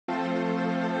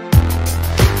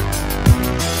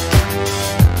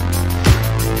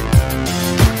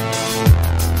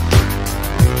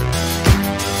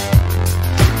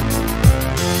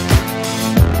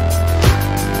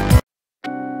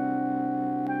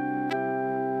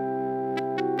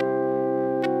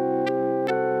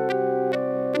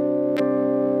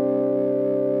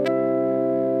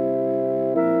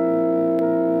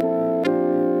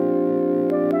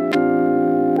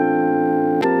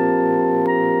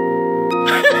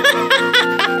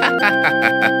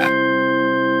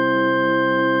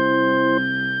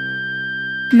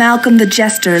Malcolm the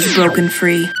Jester is broken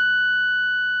free.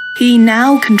 He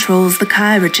now controls the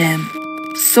Kyra gem,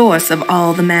 source of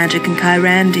all the magic in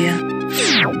Kyrandia.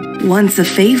 Once a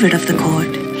favorite of the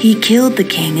court, he killed the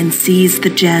king and seized the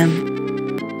gem.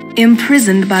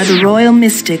 Imprisoned by the royal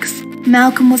mystics,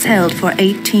 Malcolm was held for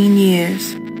 18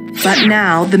 years. But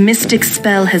now the mystic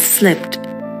spell has slipped,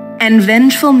 and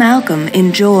vengeful Malcolm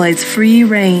enjoys free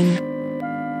reign.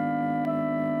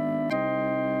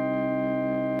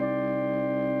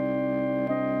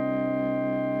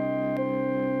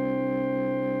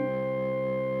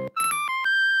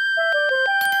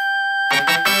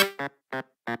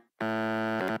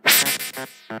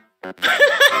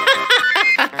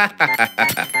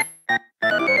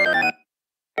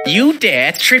 You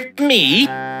dare trip me?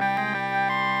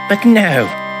 But no,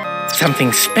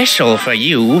 something special for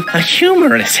you, a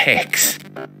humorous hex.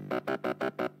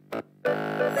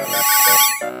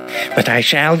 But I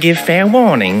shall give fair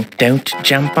warning, don't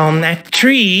jump on that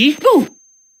tree. Ooh!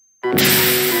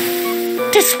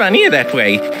 'Tis funnier that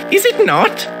way, is it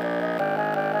not?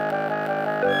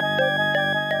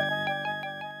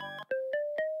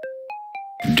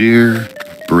 Dear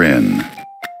Bryn,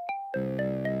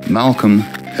 Malcolm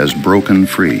has broken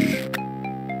free.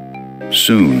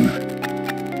 Soon,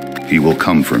 he will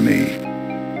come for me.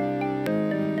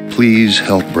 Please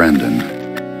help Brandon.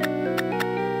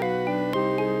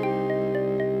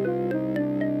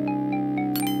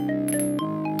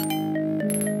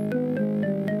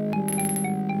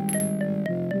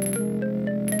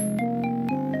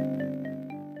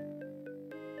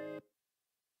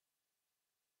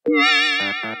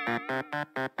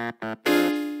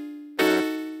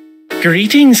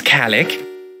 Greetings, Calic.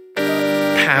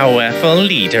 Powerful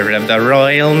leader of the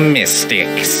Royal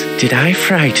Mystics. Did I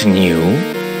frighten you?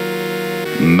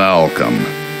 Malcolm,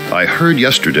 I heard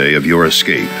yesterday of your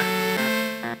escape,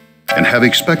 and have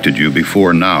expected you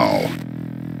before now.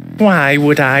 Why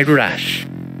would I rush?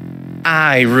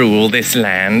 I rule this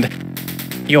land.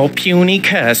 Your puny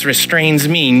curse restrains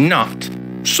me not.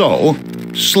 So,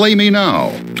 slay me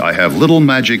now. I have little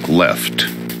magic left.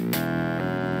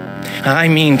 I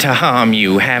mean to harm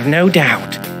you, have no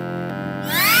doubt.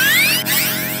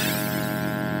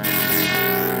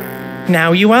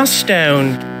 Now you are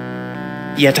stone,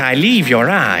 yet I leave your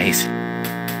eyes.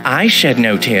 I shed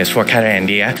no tears for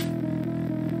Kyrandia,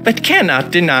 but cannot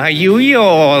deny you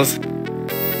yours.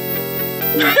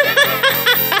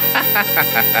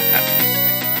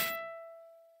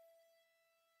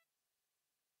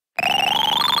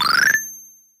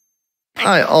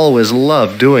 I always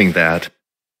loved doing that.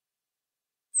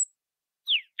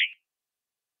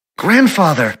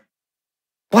 Grandfather,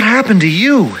 what happened to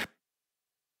you?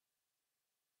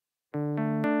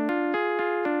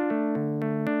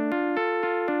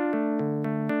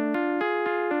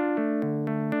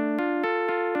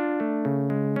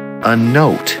 A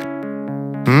note.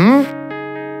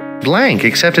 Blank,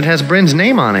 except it has Bryn's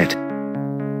name on it.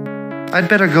 I'd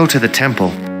better go to the temple.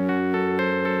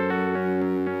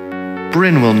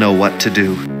 Bryn will know what to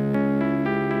do.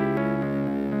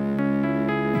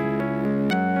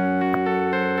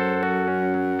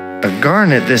 A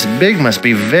garnet this big must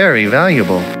be very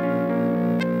valuable.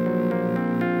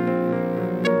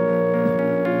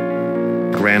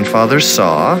 Grandfather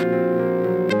saw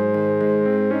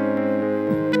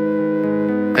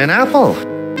an apple.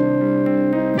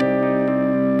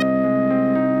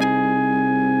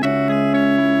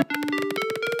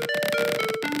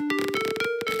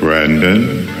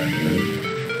 Brandon?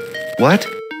 What?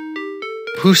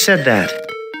 Who said that?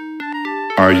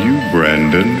 Are you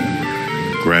Brandon,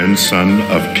 grandson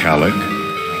of Calic?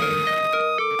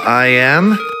 I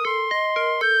am?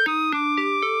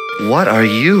 What are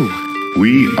you?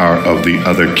 We are of the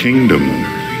other kingdom.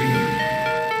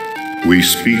 We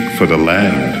speak for the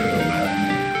land.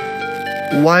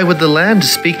 Why would the land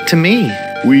speak to me?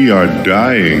 We are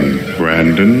dying,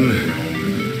 Brandon.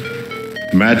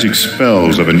 Magic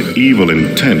spells of an evil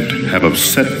intent have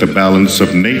upset the balance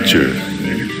of nature.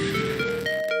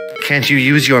 Can't you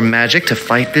use your magic to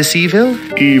fight this evil?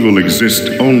 Evil exists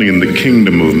only in the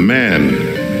kingdom of man.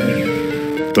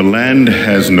 The land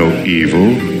has no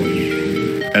evil,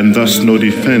 and thus no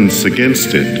defense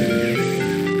against it.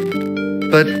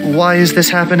 But why is this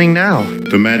happening now?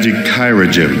 The magic Kyra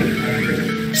gem,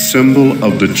 symbol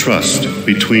of the trust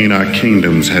between our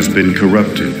kingdoms, has been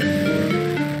corrupted.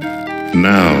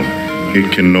 Now,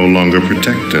 it can no longer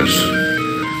protect us.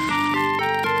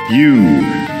 You,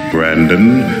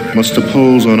 Brandon, must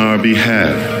oppose on our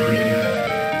behalf.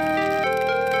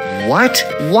 What?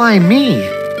 Why me?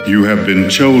 You have been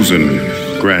chosen,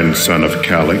 grandson of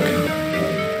Calic.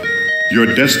 Your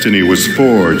destiny was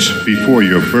forged before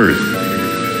your birth.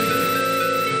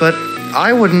 But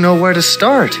I wouldn't know where to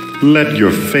start. Let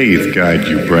your faith guide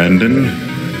you, Brandon.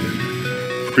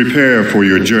 Prepare for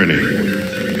your journey.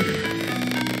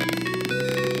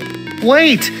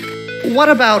 Wait! What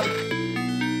about...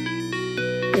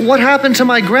 What happened to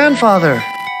my grandfather?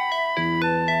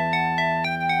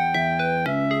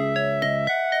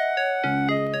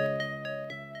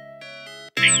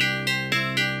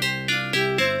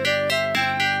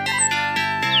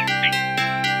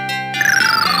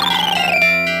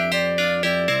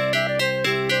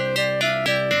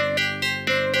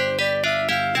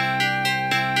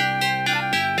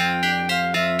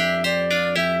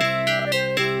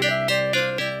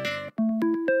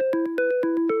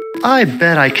 I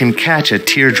bet I can catch a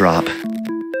teardrop.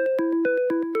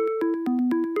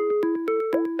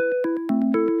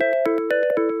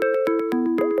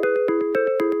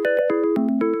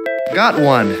 Got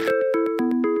one.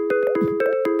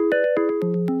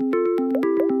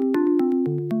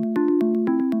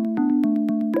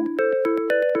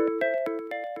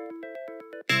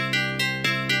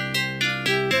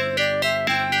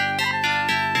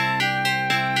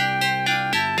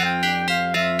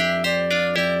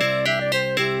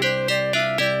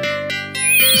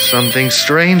 Something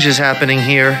strange is happening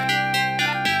here.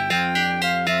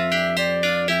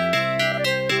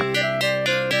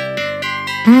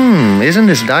 Isn't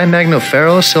this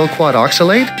dimagnoferrosilquat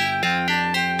oxalate?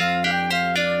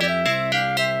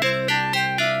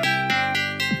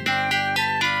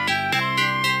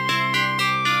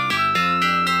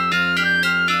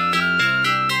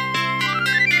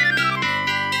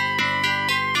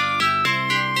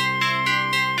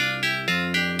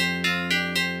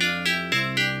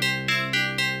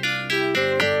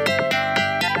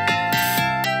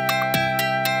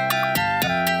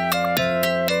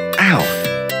 Ow!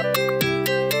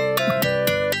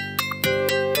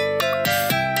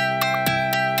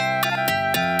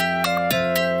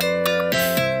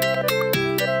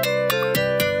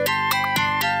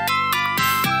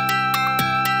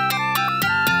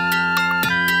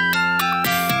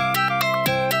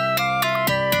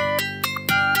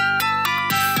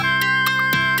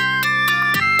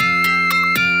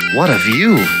 What a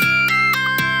view!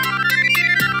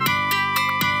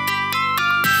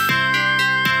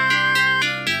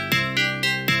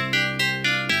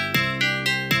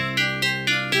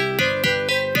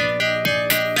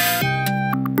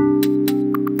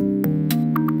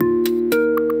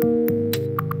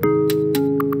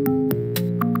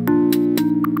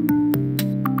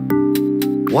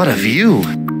 What a view!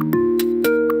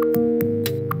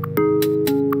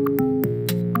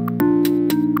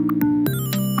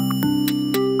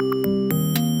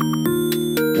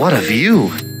 What a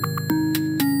view!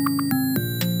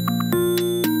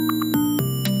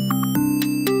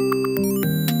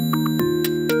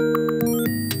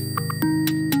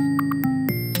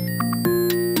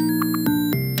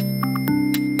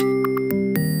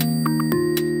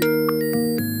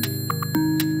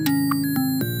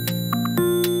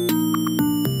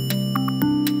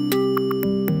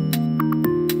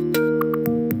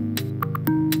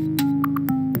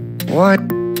 What?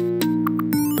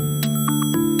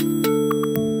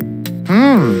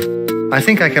 I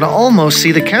think I can almost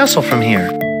see the castle from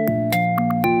here.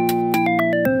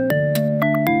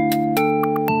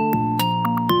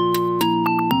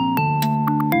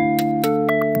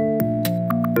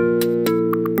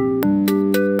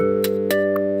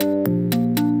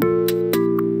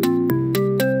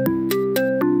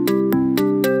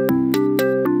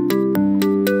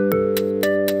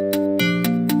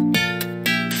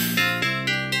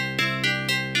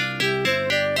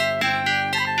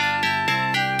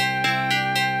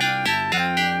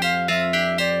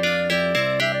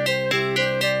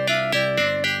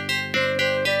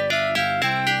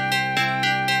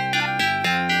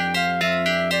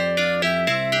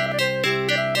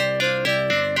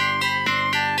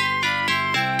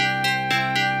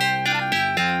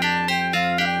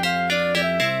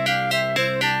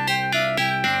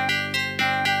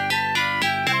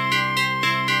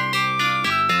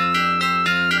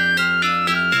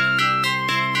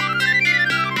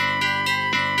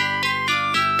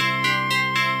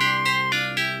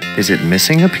 Is it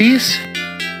missing a piece?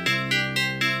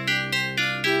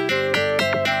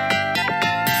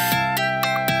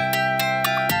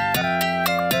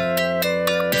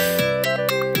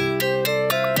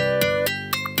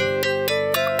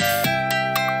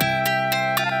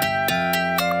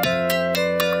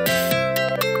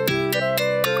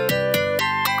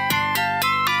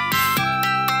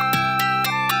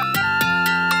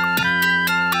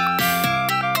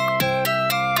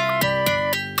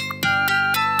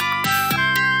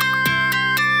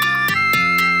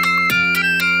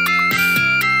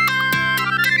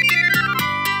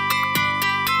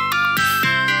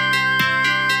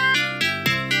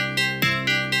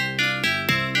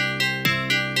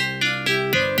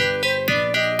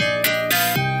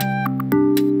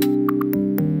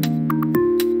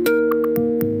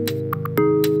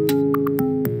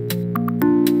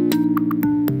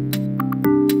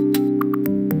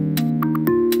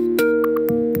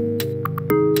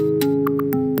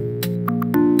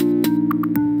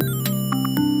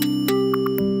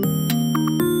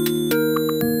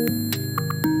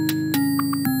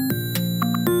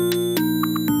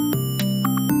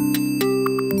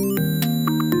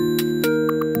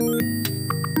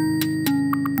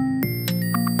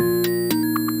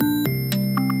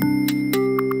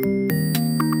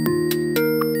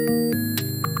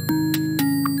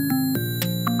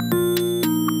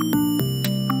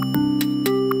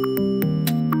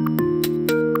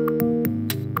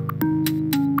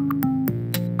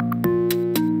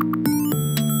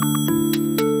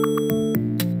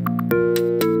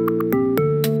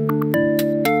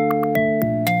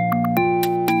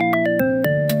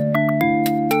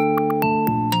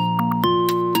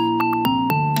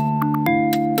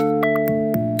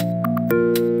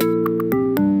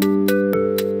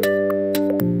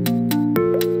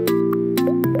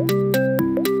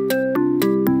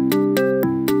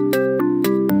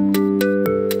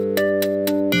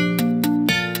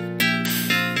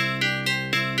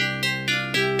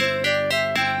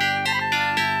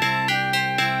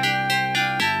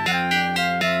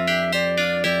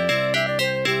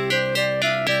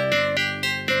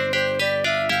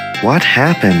 What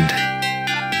happened?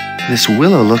 This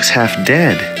willow looks half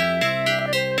dead.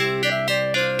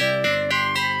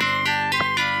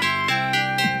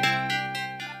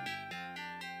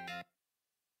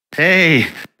 Hey,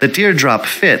 the teardrop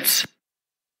fits.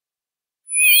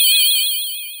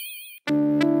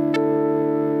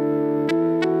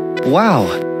 Wow!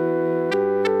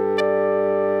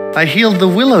 I healed the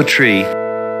willow tree.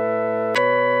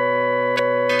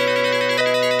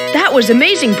 That was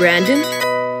amazing, Brandon.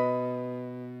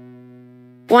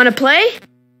 Want to play?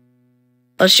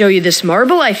 I'll show you this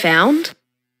marble I found.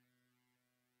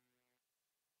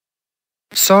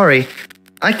 Sorry,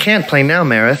 I can't play now,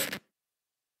 Marith.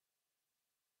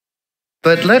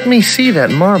 But let me see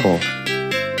that marble.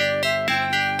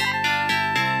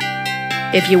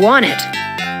 If you want it.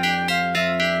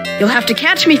 You'll have to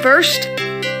catch me first.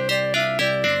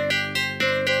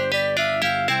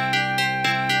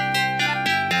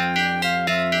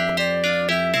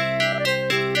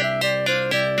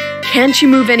 Can't you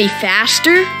move any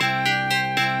faster?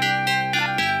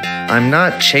 I'm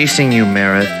not chasing you,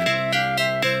 Marith.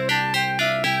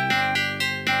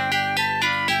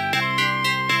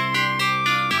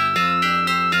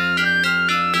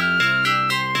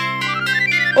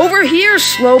 Over here,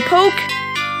 Slowpoke.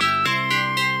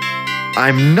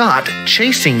 I'm not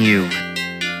chasing you.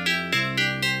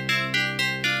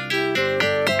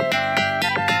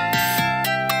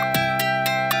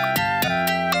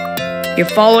 You're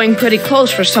following pretty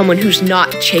close for someone who's not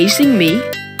chasing me.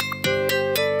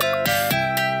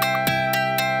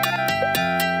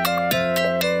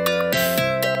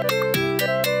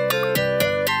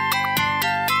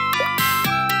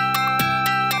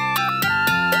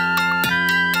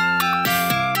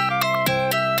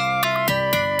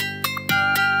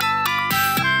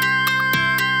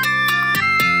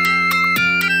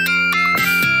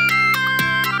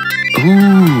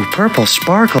 Ooh, purple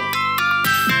sparkle.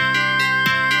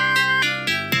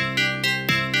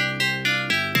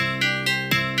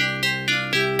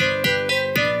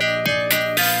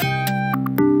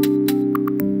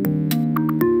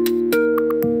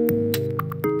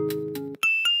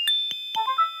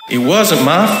 It wasn't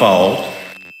my fault.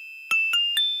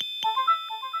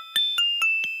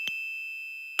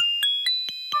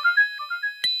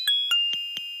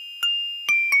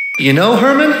 You know,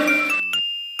 Herman?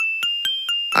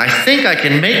 I think I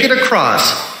can make it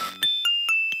across.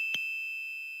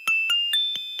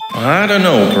 I don't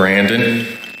know, Brandon.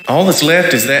 All that's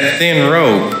left is that thin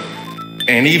rope.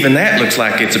 And even that looks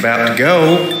like it's about to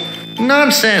go.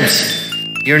 Nonsense.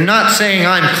 You're not saying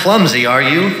I'm clumsy, are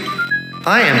you?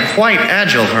 I am quite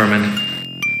agile, Herman.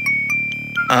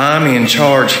 I'm in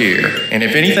charge here, and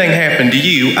if anything happened to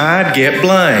you, I'd get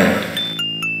blamed.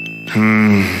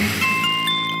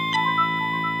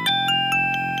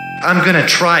 I'm gonna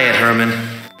try it, Herman.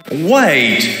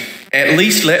 Wait! At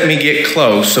least let me get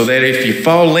close so that if you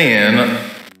fall in...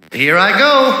 Here I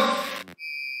go!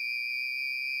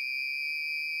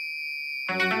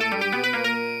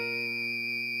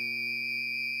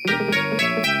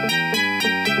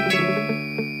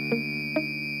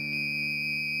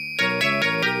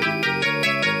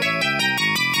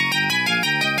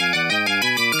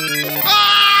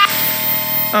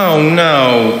 Oh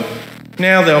no!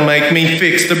 Now they'll make me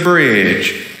fix the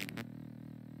bridge.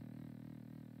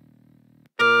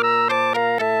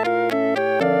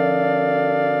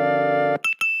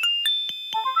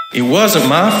 It wasn't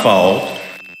my fault.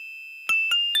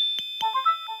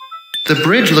 The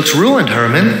bridge looks ruined,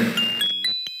 Herman.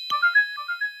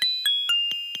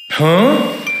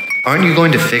 Huh? Aren't you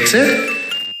going to fix it?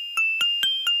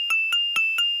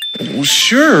 Well,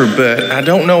 sure, but I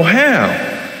don't know how.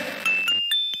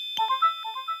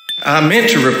 I meant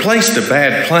to replace the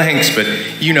bad planks, but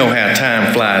you know how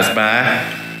time flies by.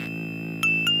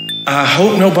 I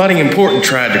hope nobody important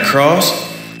tried to cross.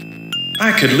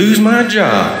 I could lose my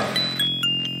job.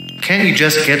 Can't you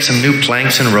just get some new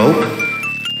planks and rope?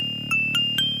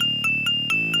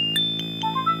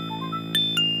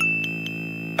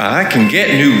 I can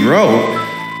get new rope.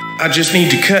 I just need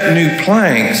to cut new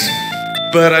planks.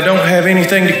 But I don't have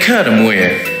anything to cut them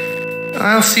with.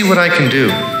 I'll see what I can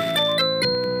do.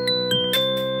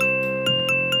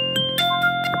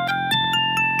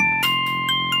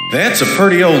 That's a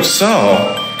pretty old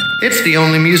saw. It's the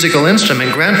only musical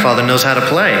instrument Grandfather knows how to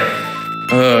play.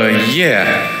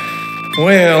 Yeah.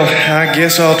 Well, I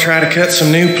guess I'll try to cut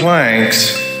some new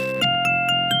planks.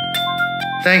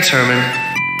 Thanks, Herman.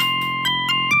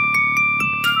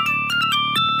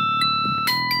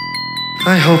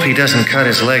 I hope he doesn't cut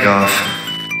his leg off.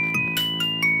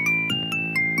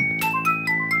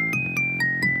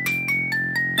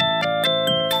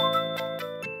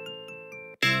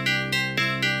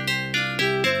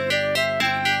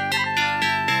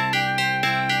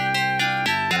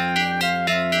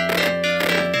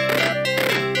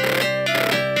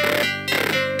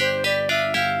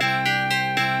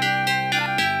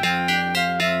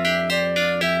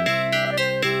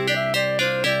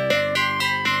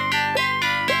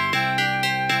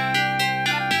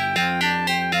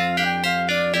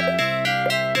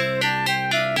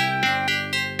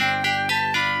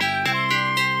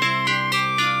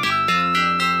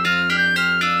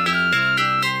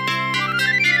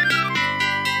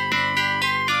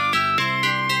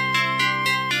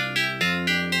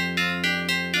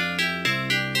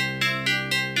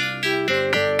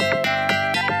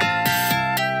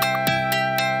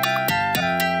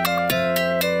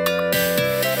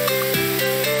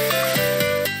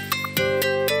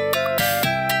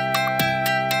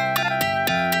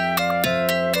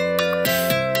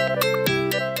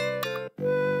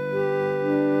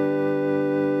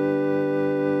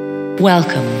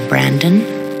 Welcome, Brandon.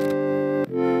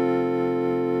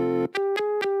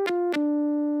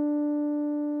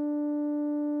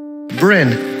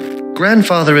 Bryn,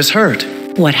 grandfather is hurt.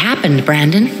 What happened,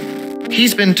 Brandon?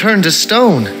 He's been turned to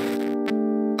stone.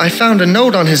 I found a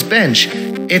note on his bench.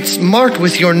 It's marked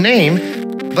with your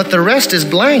name, but the rest is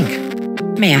blank.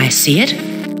 May I see it?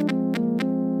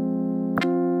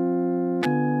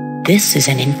 This is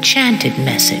an enchanted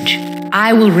message.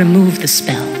 I will remove the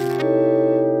spell.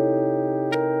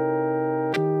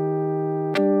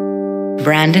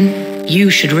 Brandon,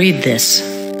 you should read this.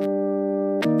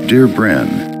 Dear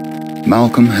Bren,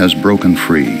 Malcolm has broken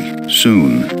free.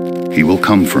 Soon, he will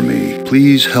come for me.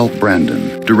 Please help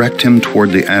Brandon. Direct him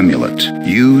toward the amulet.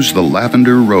 Use the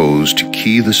lavender rose to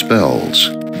key the spells.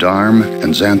 Darm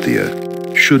and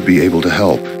Xanthia should be able to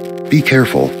help. Be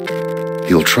careful.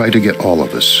 He'll try to get all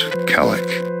of us, Calic.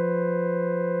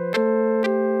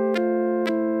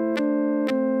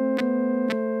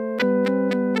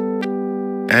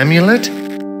 Amulet?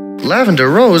 Lavender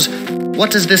Rose?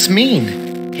 What does this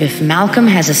mean? If Malcolm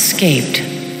has escaped,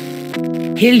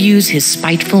 he'll use his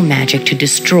spiteful magic to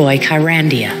destroy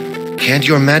Kyrandia. Can't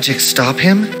your magic stop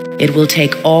him? It will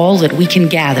take all that we can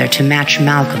gather to match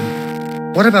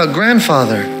Malcolm. What about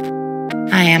grandfather?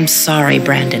 I am sorry,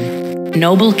 Brandon.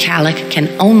 Noble Calic can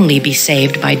only be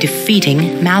saved by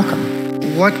defeating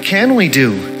Malcolm. What can we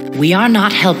do? We are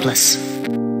not helpless.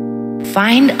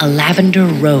 Find a lavender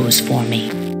rose for me,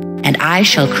 and I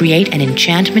shall create an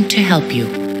enchantment to help you.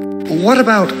 What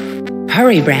about...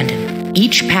 Hurry, Brandon.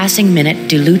 Each passing minute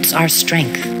dilutes our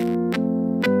strength.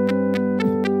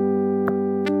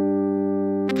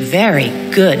 Very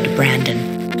good,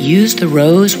 Brandon. Use the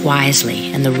rose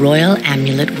wisely, and the royal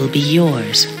amulet will be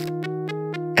yours.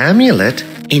 Amulet?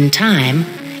 In time,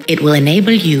 it will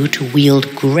enable you to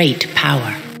wield great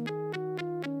power.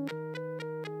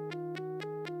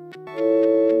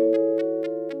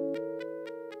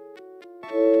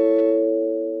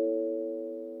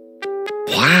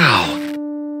 Wow!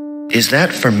 Is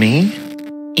that for me?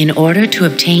 In order to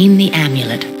obtain the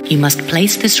amulet, you must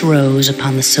place this rose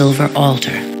upon the silver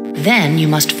altar. Then you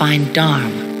must find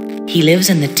Darm. He lives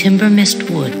in the Timber Mist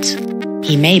Woods.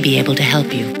 He may be able to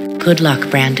help you. Good luck,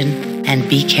 Brandon, and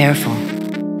be careful.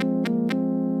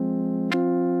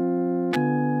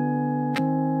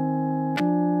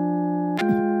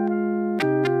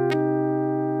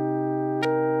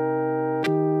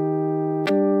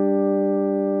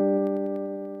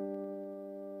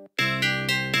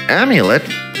 Amulet?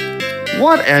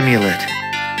 What amulet?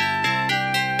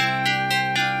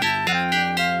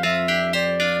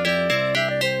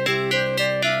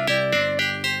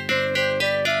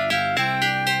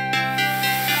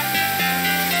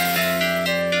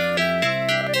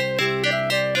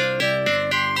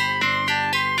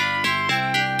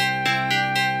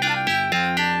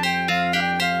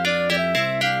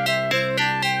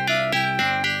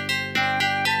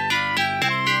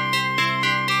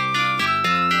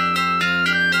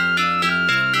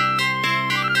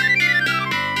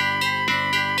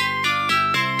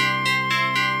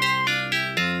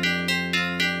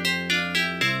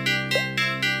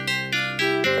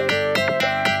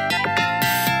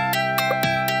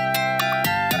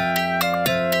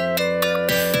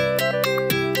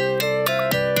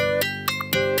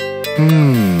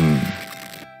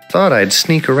 Thought I'd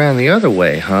sneak around the other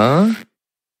way, huh?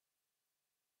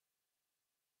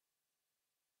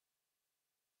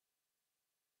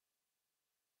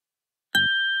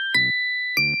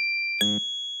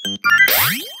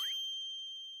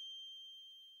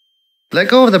 Let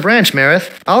go of the branch,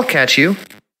 Marith. I'll catch you.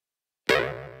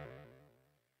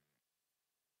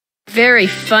 Very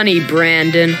funny,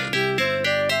 Brandon.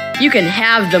 You can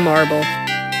have the marble.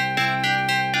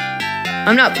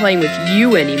 I'm not playing with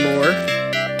you anymore.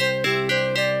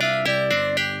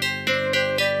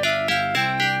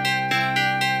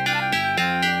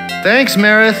 Thanks,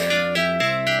 Marith.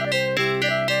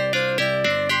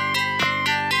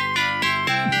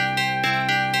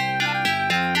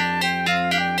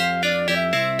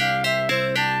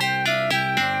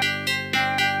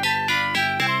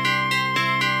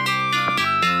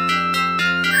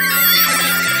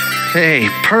 Hey,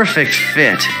 perfect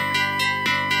fit.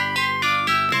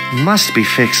 Must be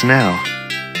fixed now.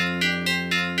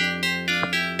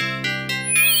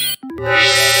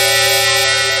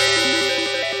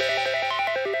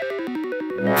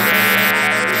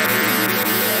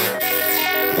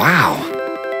 Wow.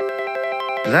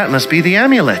 That must be the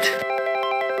amulet.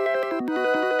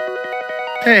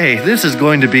 Hey, this is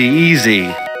going to be easy.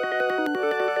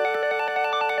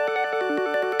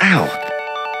 Ow.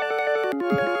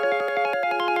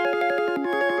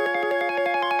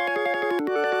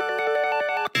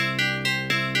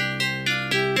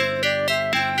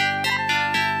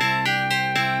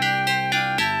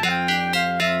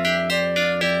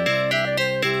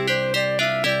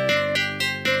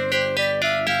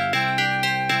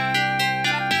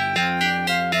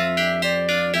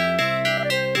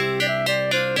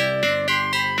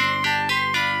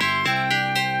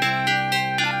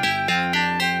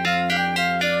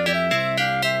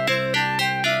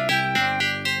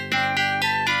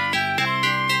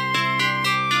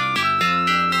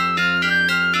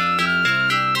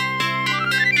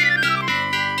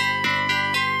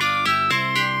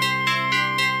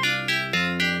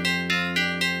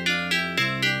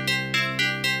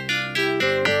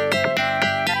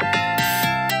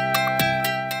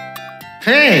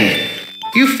 Hey,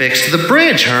 you fixed the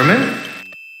bridge, Herman.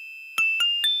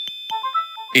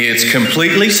 It's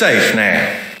completely safe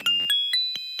now.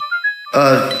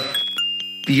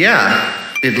 Yeah,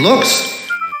 it looks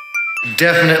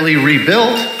definitely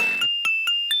rebuilt.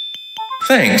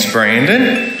 Thanks,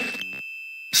 Brandon.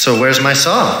 So where's my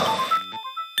saw?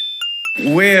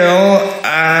 Well,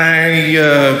 I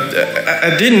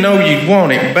didn't know you'd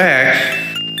want it back,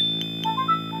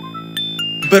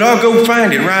 but I'll go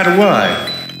find it right away.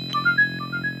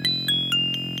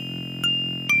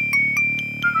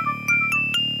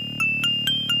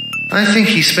 I think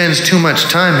he spends too much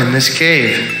time in this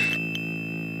cave.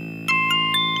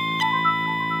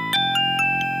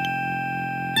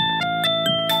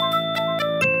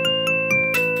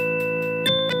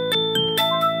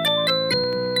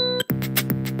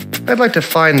 I'd like to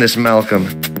find this Malcolm.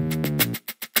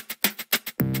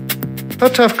 How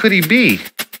tough could he be?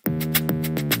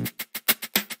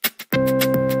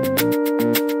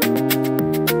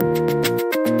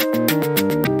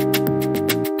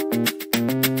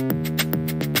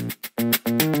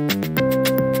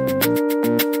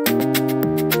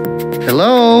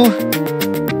 Hello?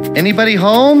 Anybody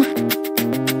home?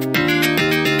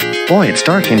 Boy, it's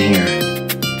dark in here.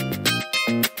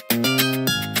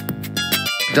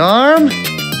 Darm?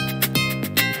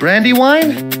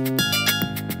 Brandywine?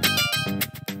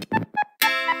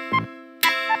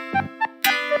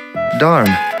 Darm,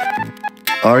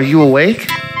 are you awake?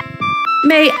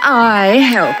 May I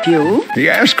help you? He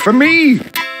asked for me.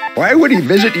 Why would he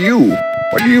visit you?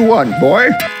 What do you want, boy?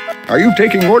 Are you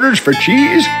taking orders for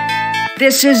cheese?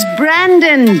 This is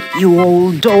Brandon, you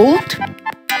old dolt.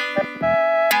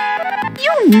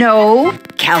 You know,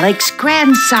 Kellick's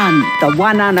grandson, the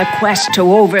one on a quest to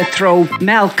overthrow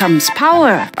Malcolm's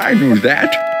power. I knew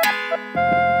that.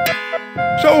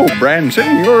 So,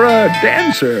 Branson, you're a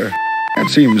dancer. That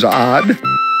seems odd.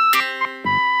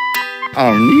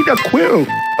 I'll need a quill.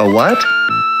 A what?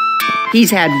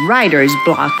 He's had writer's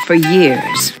block for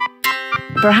years.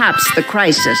 Perhaps the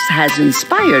crisis has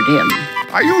inspired him.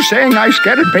 Are you saying I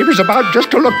scattered papers about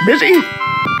just to look busy?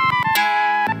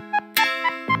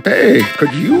 Hey,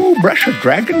 could you brush a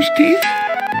dragon's teeth?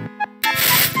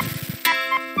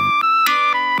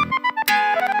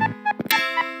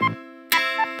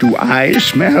 Do I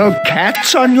smell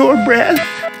cats on your breath?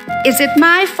 Is it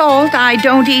my fault I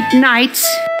don't eat nights?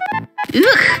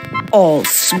 Ugh, all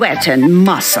sweat and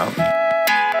muscle.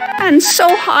 And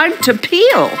so hard to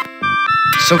peel.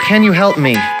 So can you help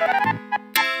me?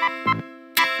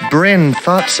 Bryn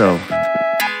thought so.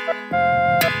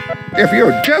 If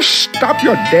you'll just stop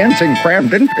your dancing,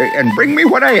 Cramden, and bring me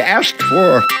what I asked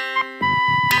for.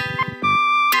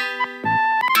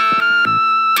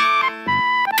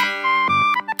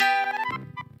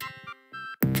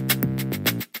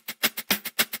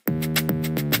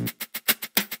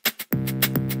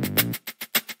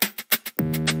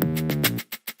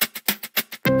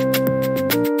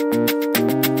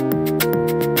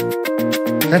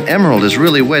 That emerald is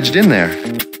really wedged in there.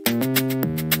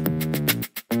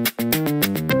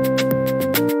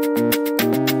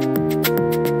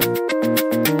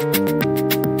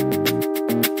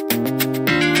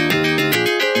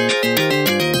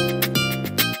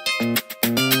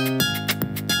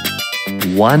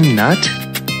 One nut?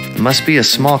 Must be a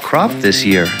small crop this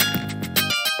year.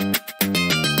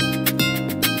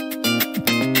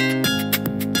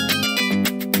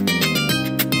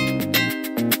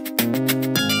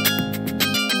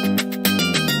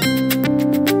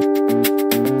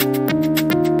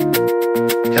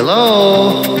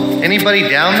 Hello? Anybody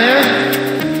down there?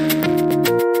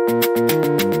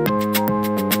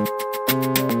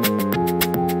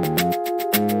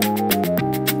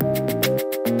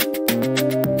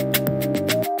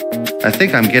 I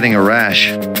think I'm getting a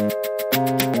rash.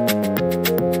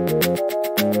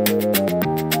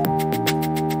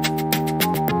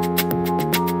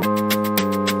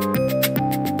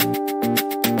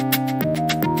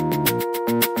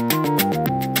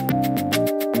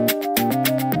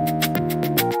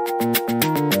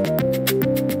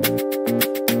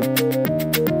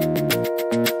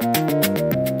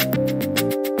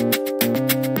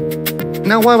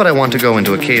 Now, why would I want to go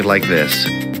into a cave like this?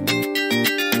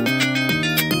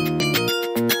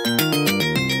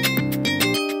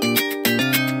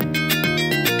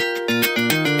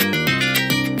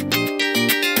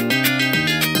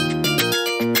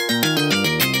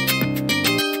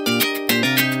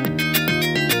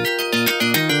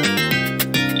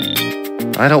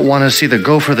 I don't want to see the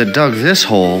gopher that dug this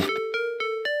hole.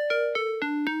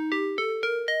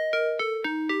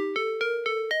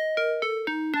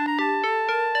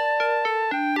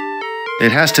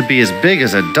 It has to be as big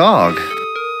as a dog.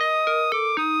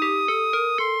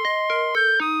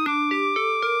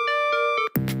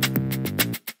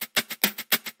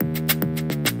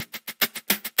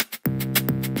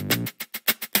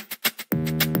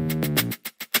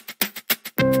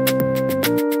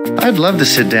 I'd love to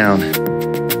sit down,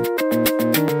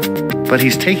 but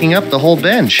he's taking up the whole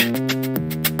bench.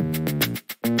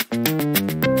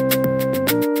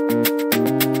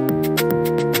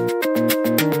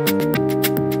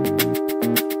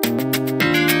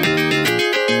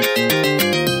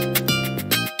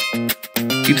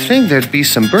 You'd think there'd be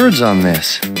some birds on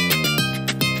this.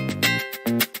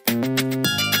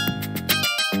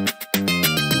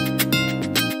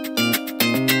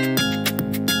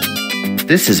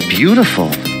 This is beautiful.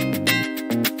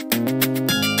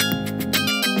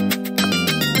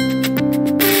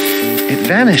 It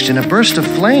vanished in a burst of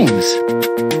flames.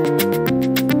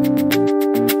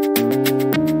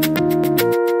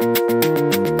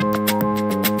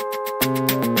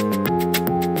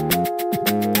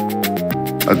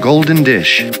 A golden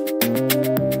dish.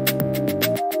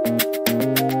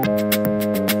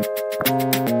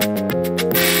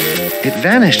 It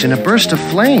vanished in a burst of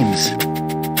flames.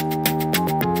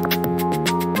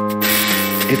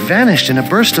 It vanished in a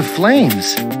burst of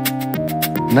flames.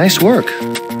 Nice work.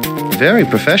 Very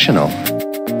professional.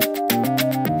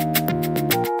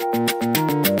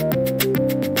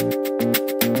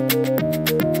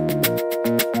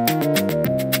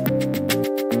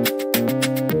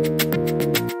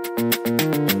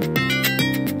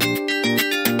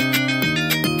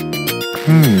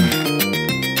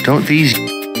 Don't these...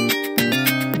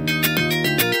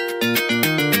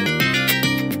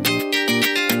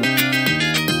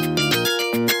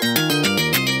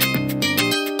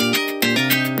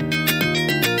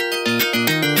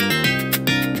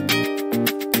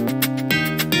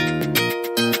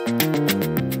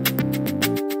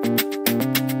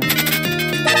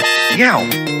 Yow!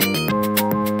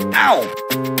 Ow!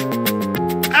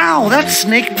 Ow, that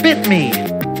snake bit me!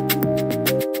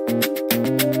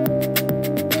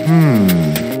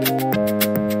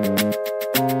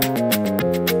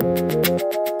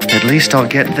 At least I'll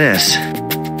get this.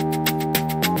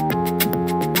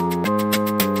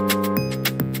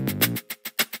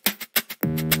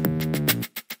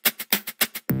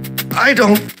 I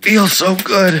don't feel so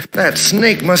good. That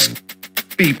snake must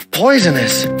be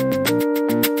poisonous.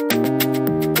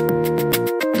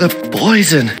 The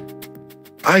poison.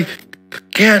 I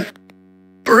can't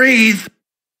breathe.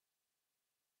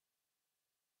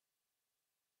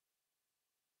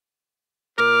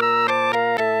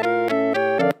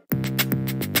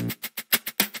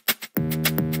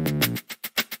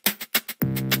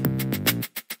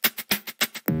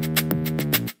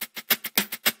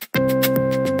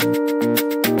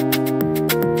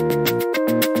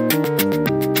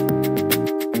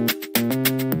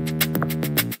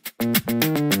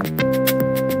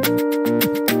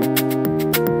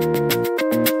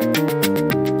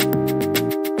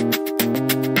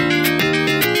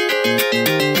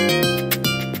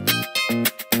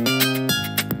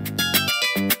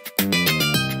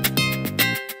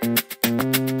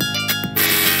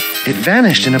 It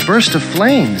vanished in a burst of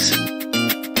flames.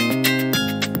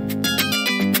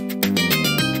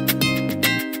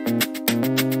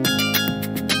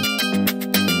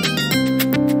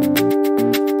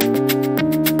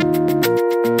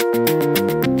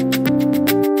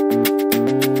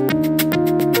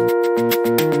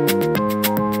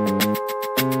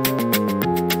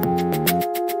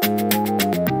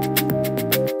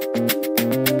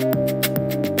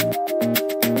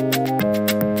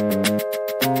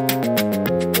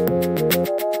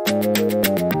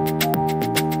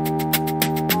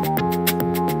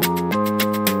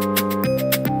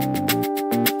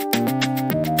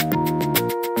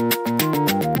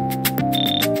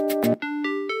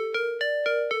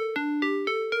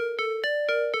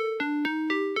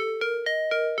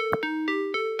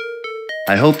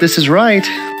 I hope this is right.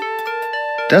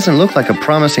 Doesn't look like a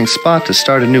promising spot to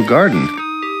start a new garden.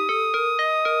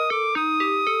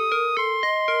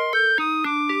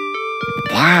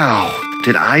 Wow,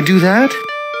 did I do that?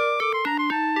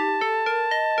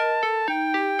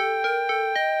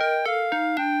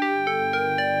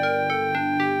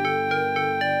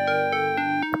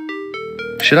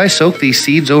 Should I soak these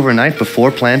seeds overnight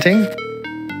before planting?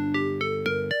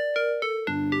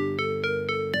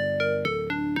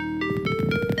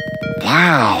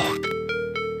 Wow!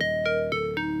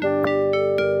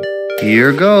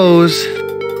 Here goes.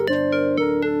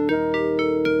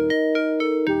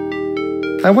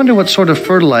 I wonder what sort of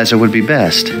fertilizer would be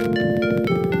best.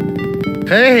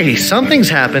 Hey, something's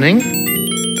happening.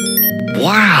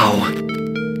 Wow!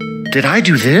 Did I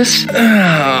do this?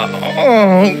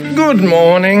 Good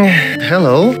morning.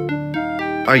 Hello?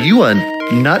 Are you a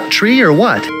nut tree or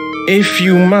what? If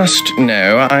you must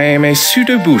know, I am a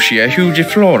Pseudobushia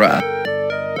hugiflora.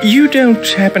 You don't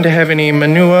happen to have any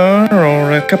manure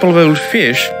or a couple of old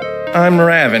fish? I'm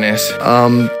ravenous.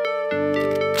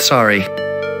 Sorry.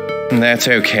 That's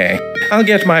okay. I'll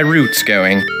get my roots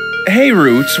going. Hey,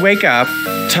 Roots, wake up.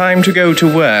 Time to go to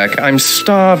work. I'm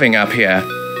starving up here.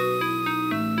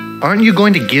 Aren't you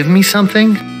going to give me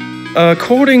something?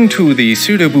 According to the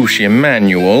Pseudobushia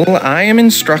manual, I am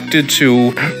instructed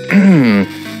to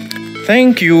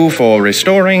thank you for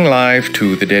restoring life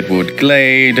to the Deadwood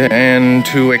Glade and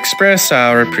to express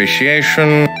our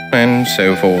appreciation and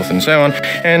so forth and so on,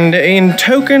 and in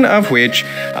token of which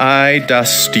I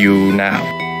dust you now.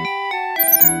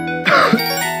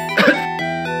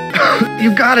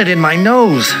 You got it in my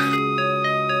nose.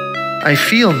 I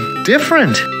feel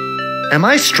different. Am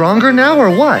I stronger now or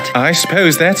what? I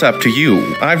suppose that's up to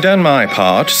you. I've done my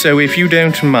part, so if you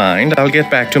don't mind, I'll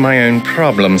get back to my own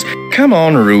problems. Come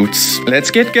on, Roots, let's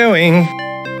get going.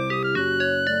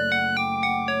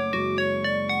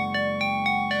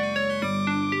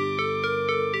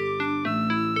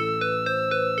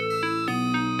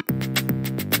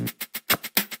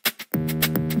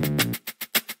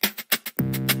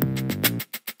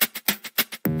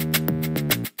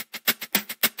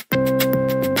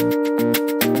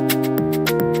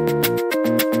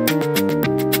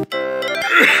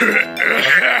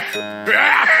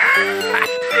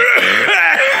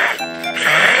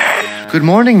 Good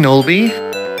morning, Nolby.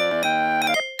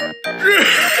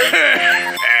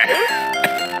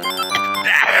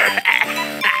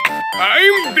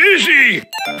 I'm busy!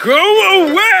 Go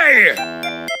away!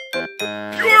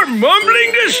 Your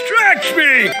mumbling distracts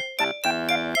me!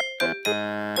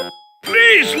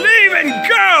 Please leave and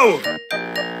go!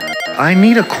 I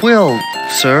need a quill,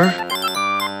 sir.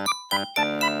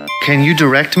 Can you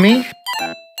direct me?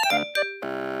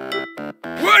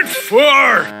 What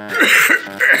for?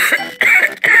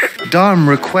 Darm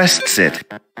requests it.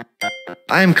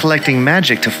 I am collecting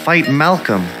magic to fight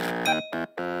Malcolm.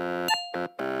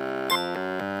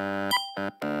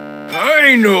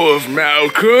 I know of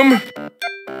Malcolm.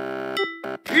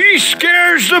 He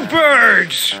scares the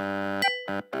birds.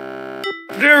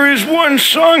 There is one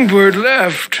songbird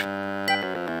left.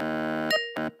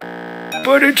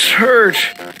 But it's hurt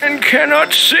and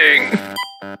cannot sing.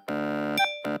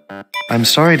 I'm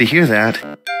sorry to hear that.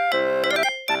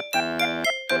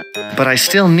 But I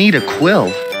still need a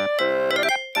quill.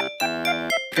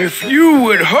 If you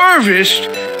would harvest,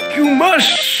 you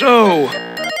must sow.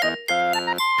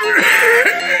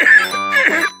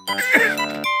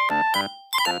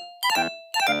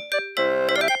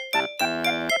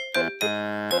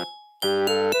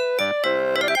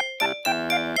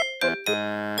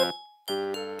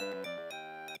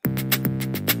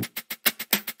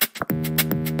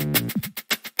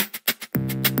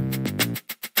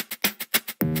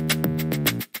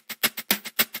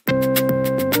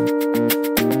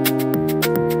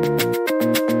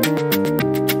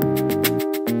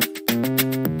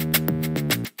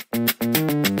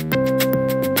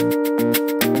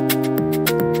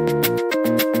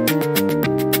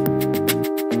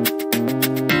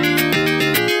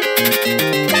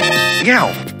 Ow!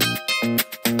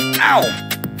 Ow!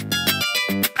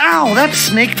 Ow, that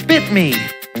snake bit me!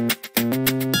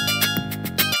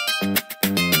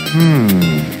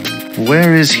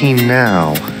 Where is he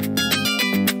now?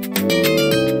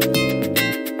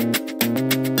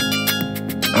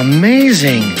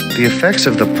 Amazing! The effects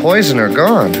of the poison are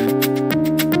gone.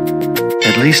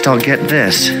 At least I'll get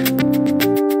this.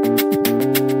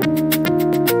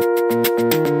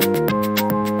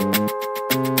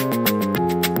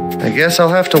 I guess I'll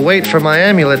have to wait for my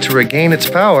amulet to regain its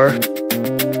power.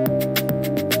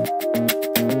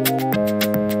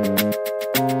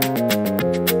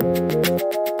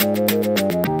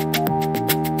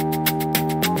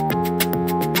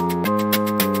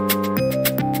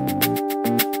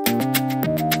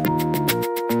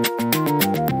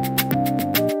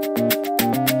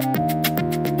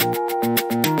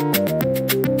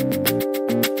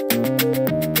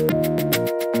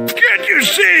 Can't you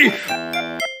see?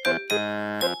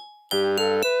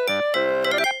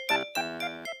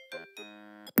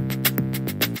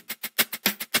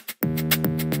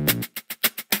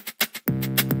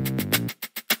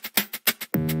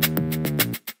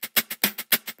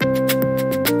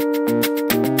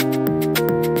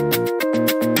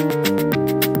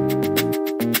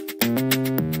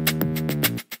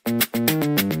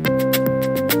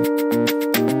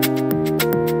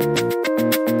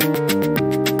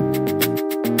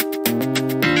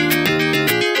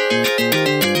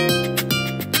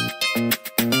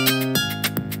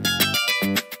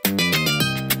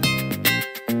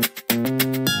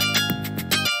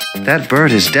 That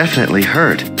bird is definitely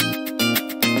hurt.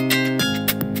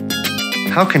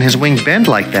 How can his wing bend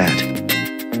like that?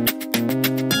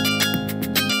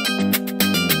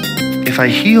 If I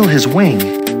heal his wing,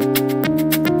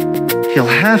 he'll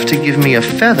have to give me a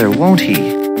feather, won't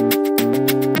he?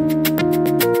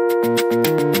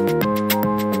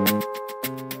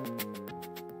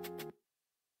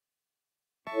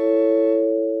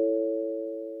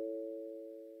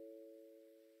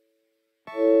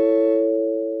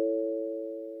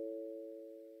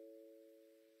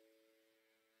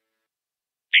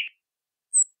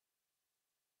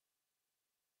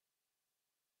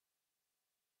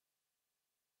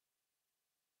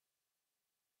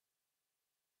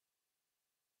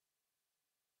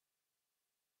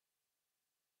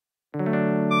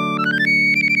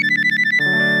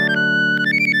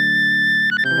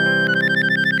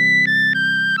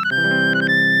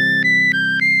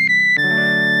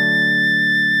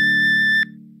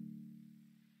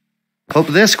 Hope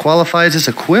this qualifies as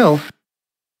a quill.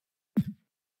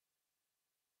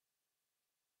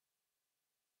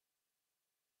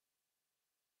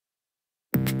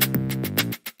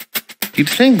 You'd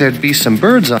think there'd be some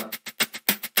birds on.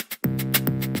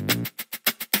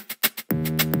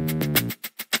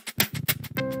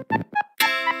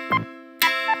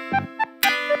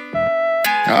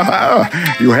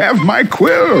 Aha! You have my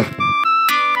quill!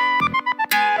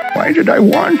 Why did I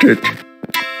want it?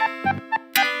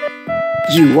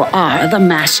 You are the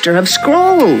Master of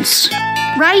Scrolls.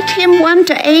 Write him one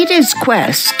to aid his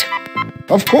quest.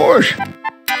 Of course.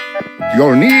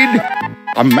 You'll need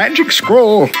a magic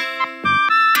scroll.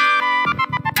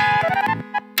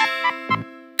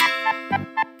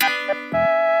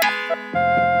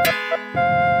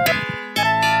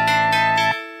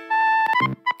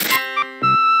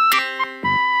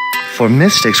 For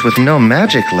mystics with no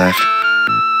magic left,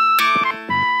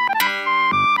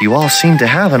 you all seem to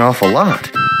have an awful lot.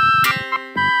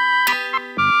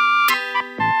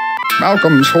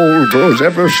 Malcolm's hold grows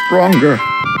ever stronger.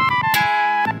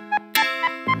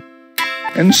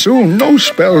 And soon no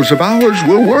spells of ours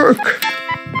will work.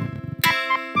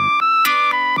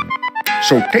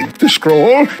 So take the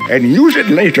scroll and use it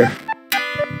later.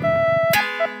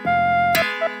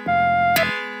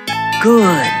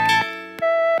 Good.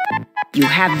 You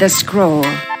have the scroll.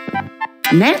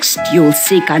 Next, you'll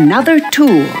seek another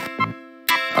tool.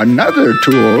 Another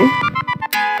tool?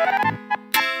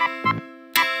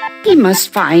 He must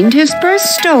find his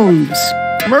birthstones.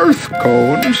 Mirth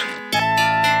cones?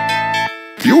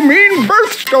 You mean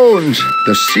birthstones?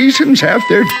 The seasons have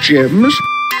their gems.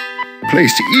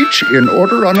 Place each in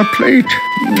order on a plate,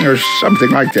 or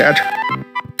something like that.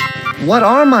 What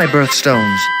are my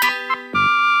birthstones?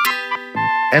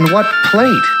 And what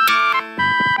plate?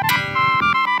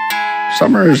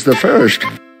 Summer is the first.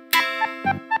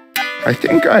 I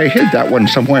think I hid that one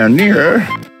somewhere near.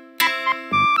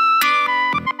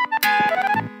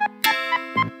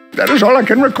 That is all I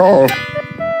can recall.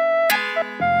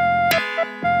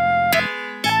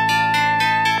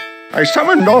 I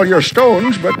summoned all your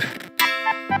stones, but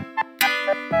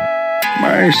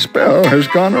my spell has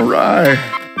gone awry.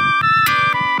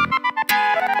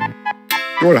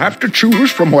 You'll have to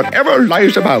choose from whatever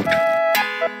lies about.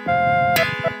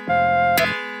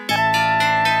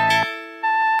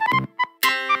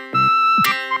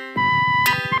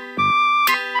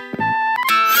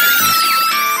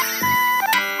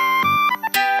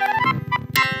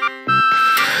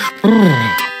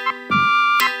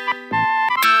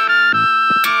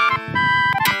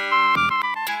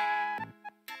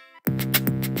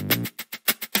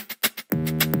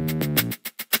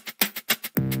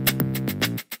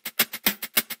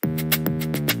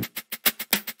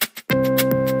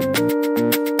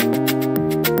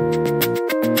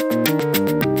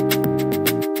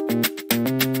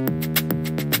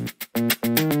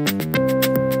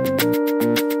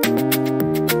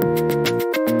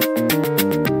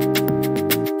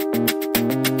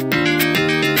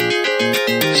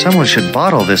 Someone should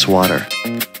bottle this water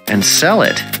and sell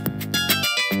it.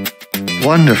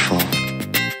 Wonderful.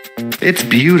 It's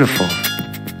beautiful.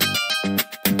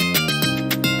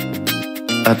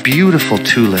 A beautiful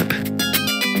tulip.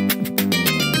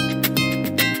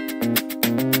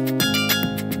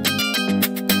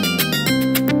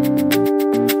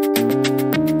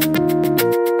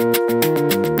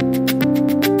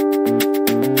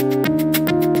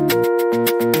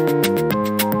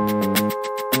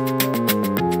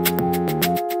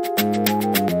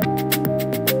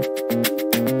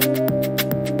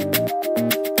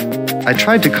 I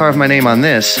tried to carve my name on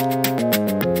this,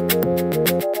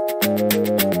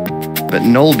 but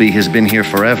Nolby has been here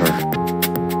forever.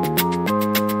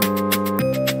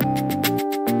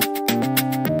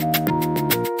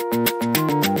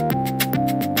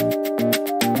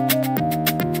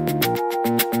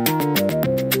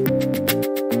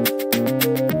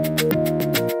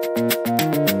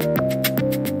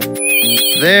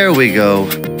 There we go.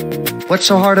 What's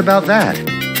so hard about that?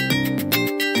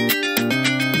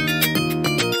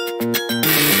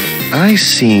 I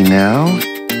see now.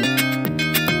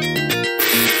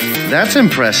 That's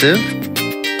impressive.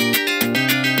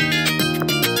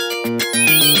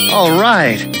 All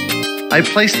right. I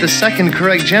placed the second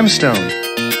correct gemstone.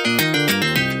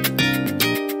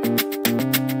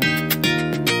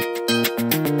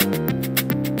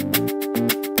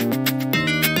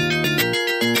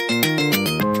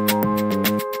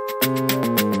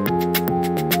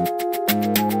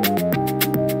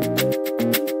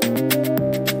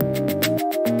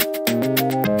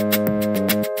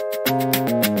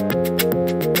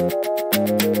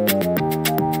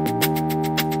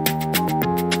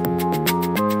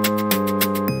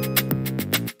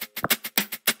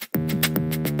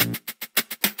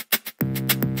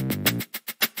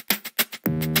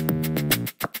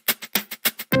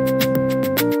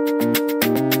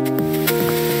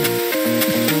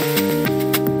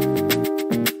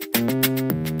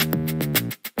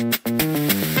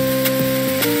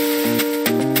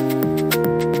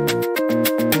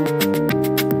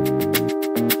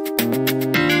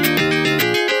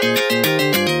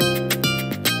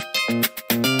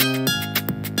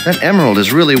 That emerald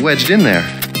is really wedged in there.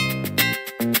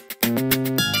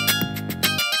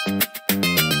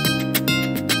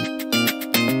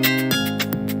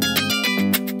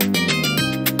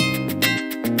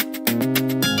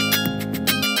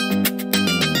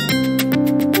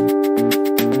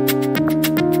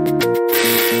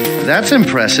 That's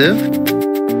impressive.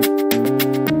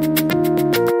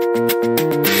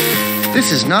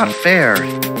 This is not fair.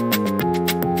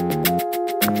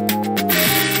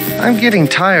 I'm getting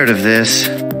tired of this.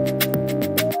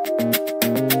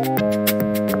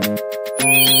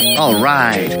 All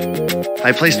right.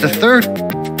 I placed the third.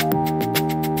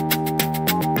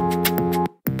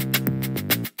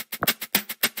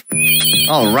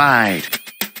 All right.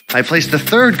 I placed the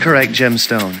third correct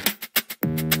gemstone.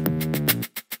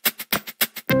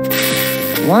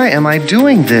 Why am I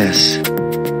doing this?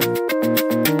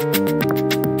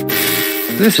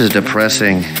 This is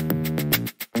depressing.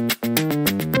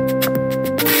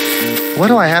 What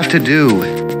do I have to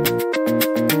do?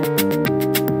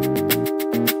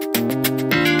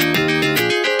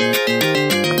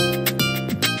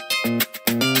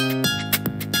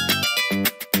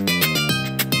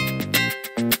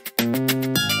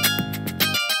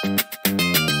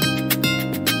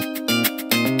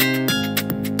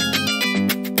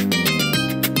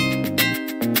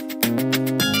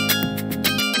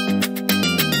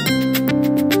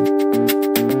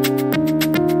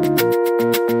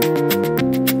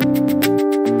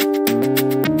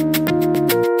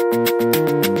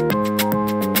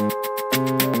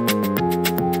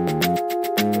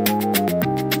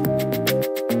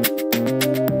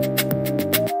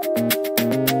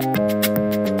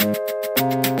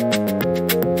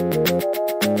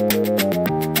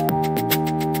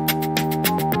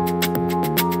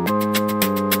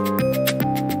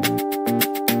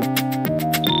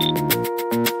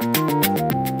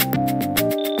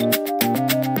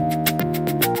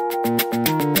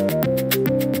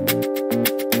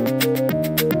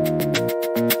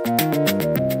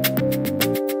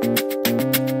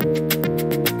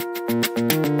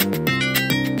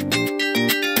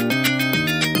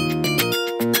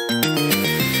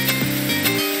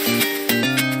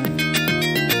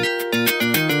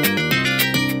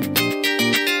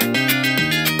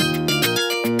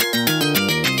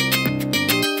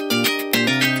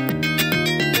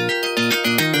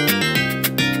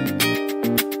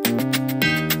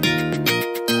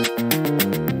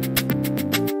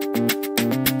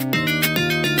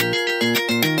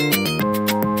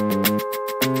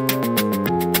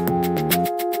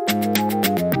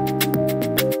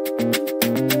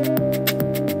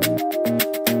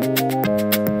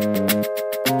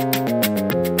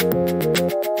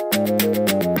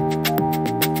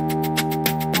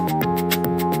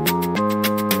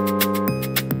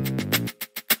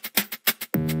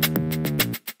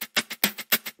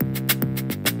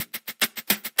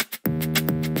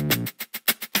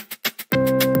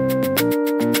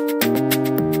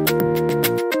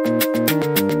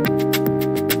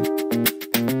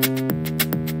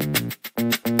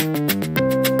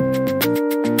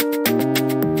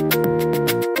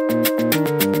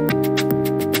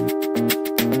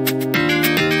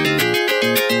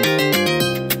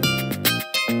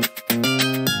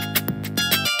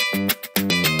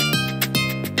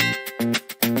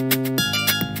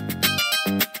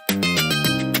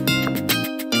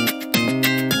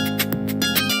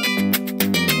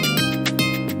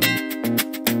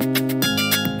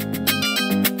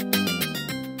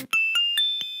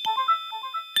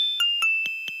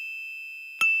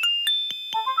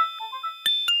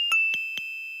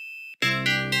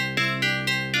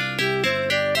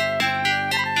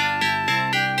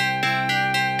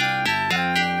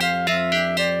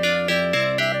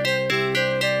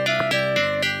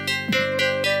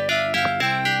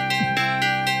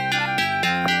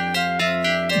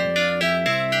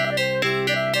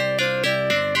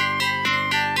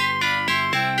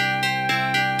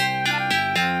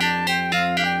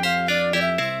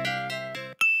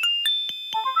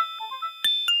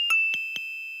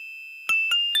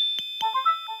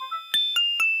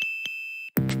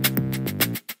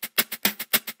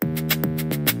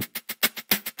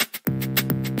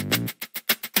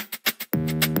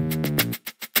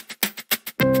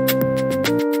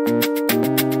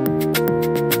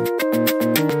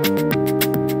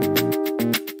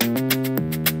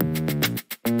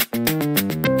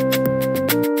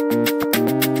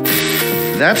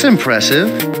 That's impressive.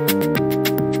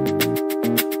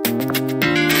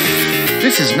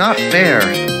 This is not fair.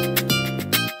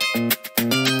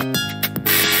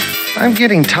 I'm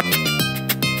getting tired.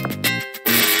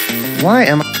 Why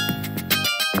am I...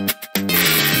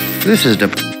 This is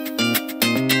depressing.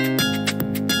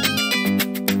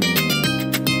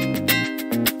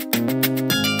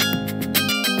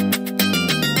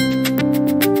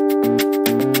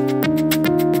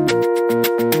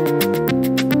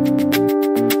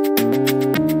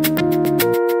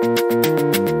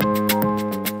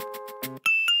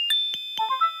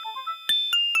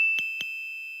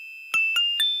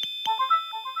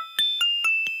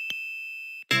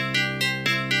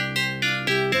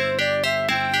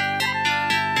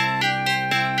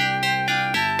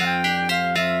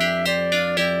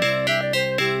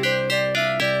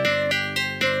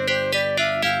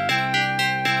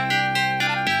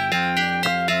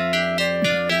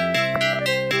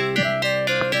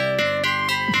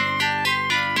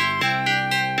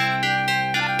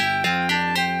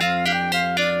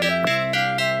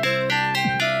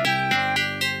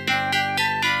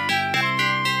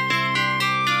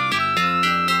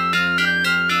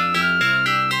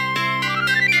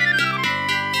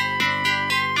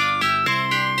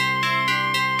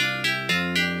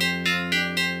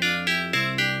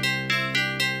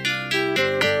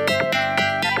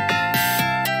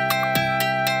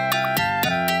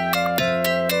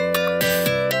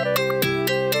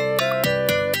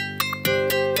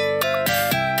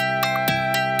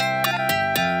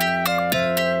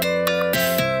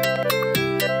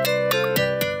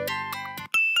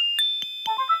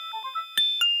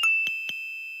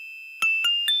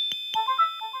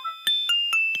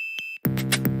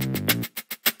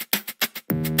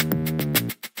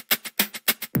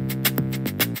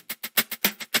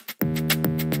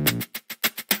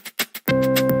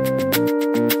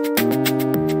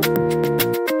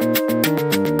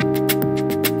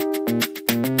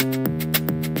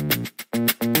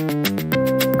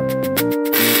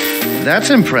 That's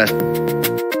impressive.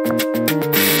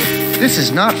 This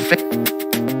is not fair.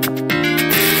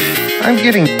 I'm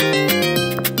getting...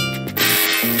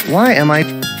 Why am I...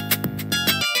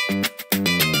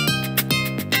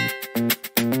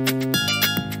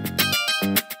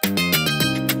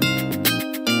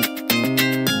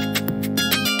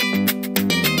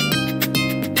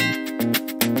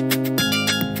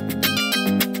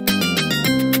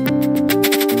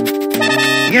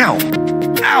 Yow!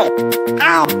 Ow!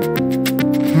 Ow!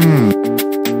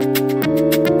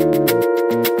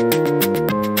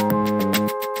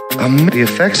 The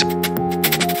effects...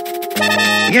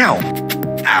 Yow!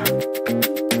 Ow!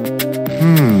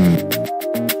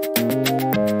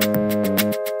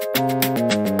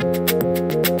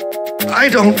 I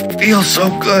don't feel so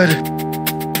good.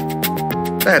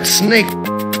 That snake...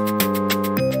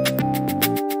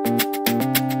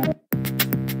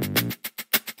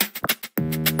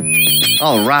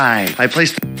 All right, I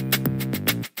placed...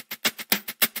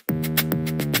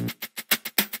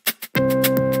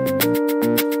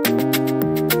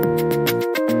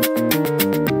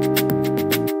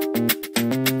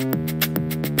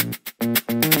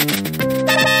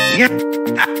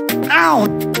 Ow!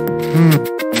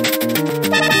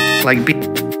 Like B.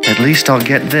 At least I'll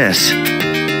get this.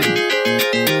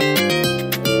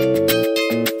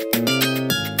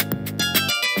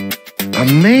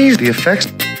 Amazing the effects.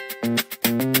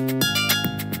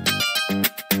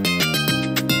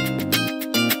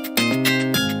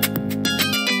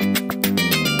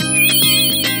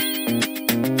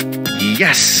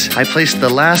 Yes! I placed the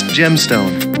last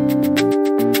gemstone.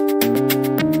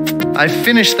 I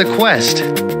finished the quest.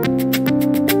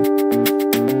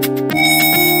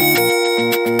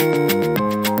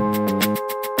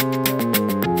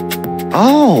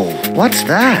 Oh, what's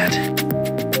that?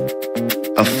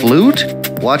 A flute?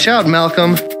 Watch out,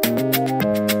 Malcolm.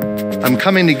 I'm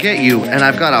coming to get you, and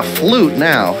I've got a flute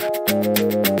now.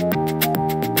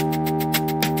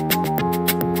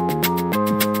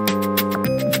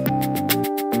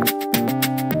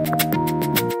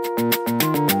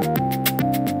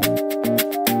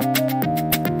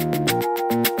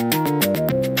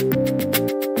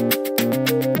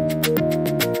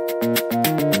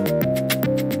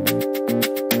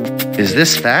 Is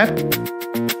this that?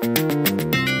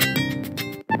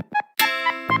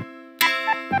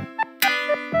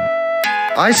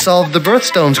 I solved the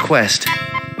Birthstones quest.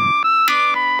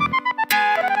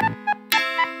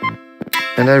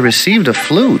 And I received a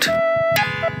flute.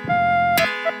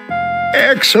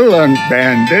 Excellent,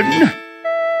 Brandon.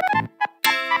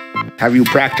 Have you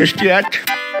practiced yet?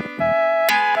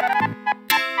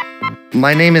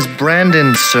 My name is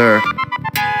Brandon, sir.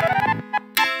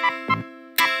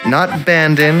 not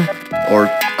band in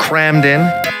or crammed in,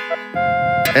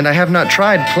 and I have not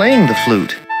tried playing the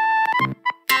flute.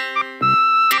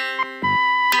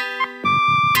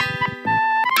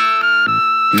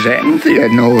 Xanthia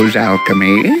knows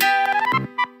alchemy.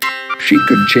 She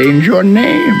could change your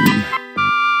name.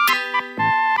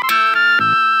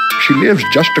 She lives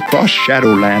just across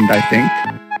Shadowland, I think.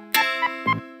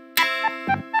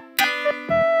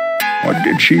 Or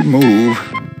did she move?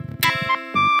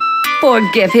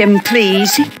 Forgive him,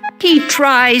 please. He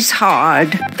tries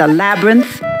hard. The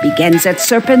labyrinth begins at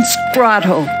Serpent's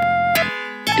Grotto.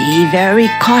 Be very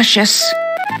cautious.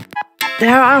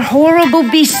 There are horrible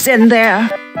beasts in there.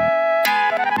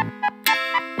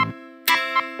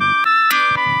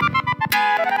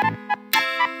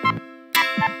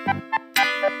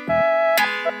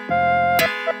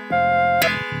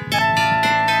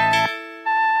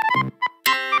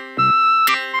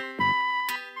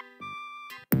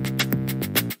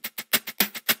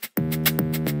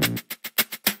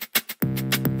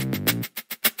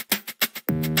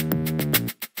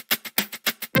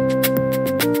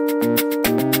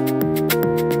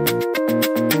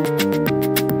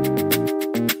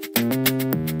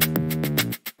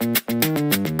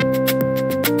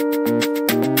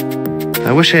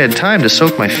 I wish I had time to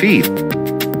soak my feet.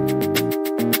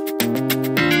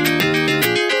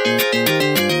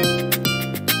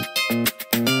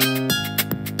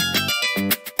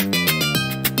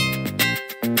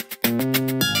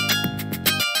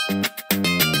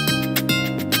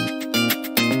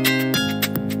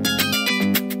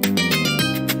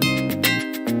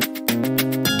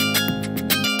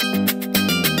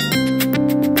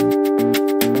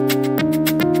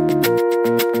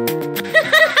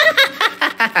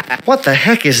 What the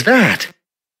heck is that?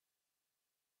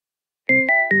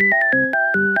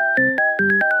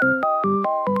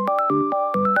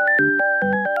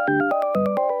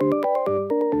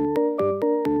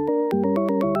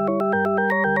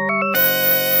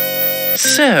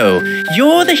 So,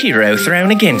 you're the hero thrown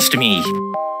against me.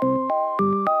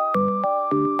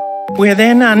 Were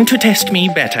there none to test me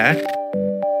better?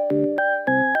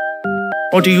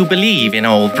 Or do you believe in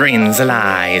old Bryn's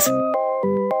lies?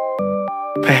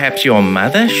 Perhaps your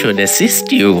mother should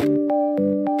assist you.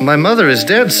 My mother is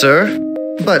dead, sir,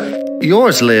 but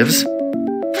yours lives,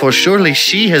 for surely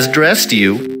she has dressed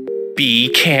you. Be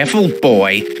careful,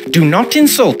 boy. Do not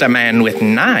insult a man with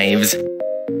knives.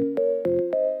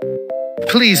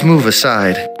 Please move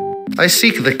aside. I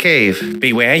seek the cave.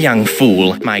 Beware, young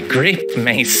fool. My grip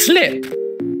may slip.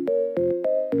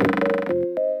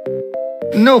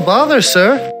 No bother,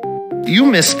 sir. You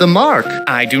missed the mark.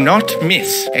 I do not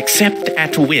miss, except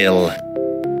at will.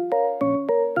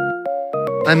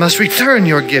 I must return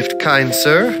your gift, kind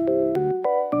sir.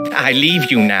 I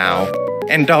leave you now,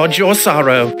 and dodge your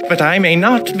sorrow, but I may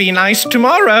not be nice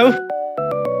tomorrow.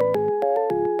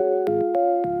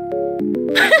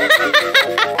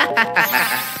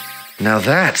 Now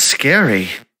that's scary.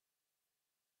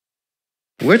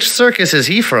 Which circus is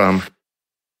he from?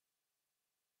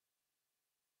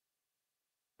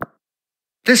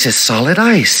 This is solid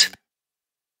ice.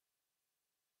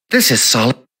 This is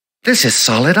solid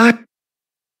ice.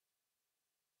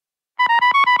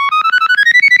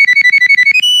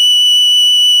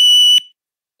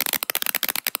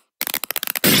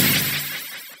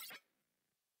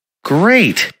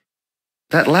 Great!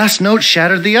 That last note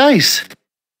shattered the ice.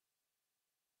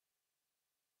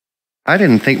 I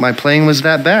didn't think my playing was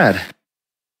that bad.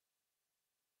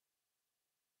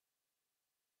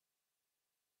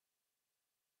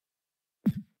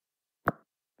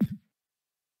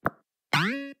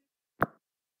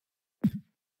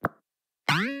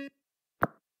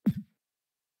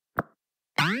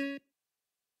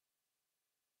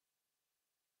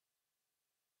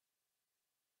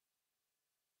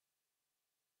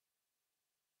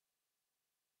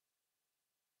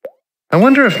 I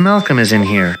wonder if Malcolm is in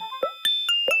here.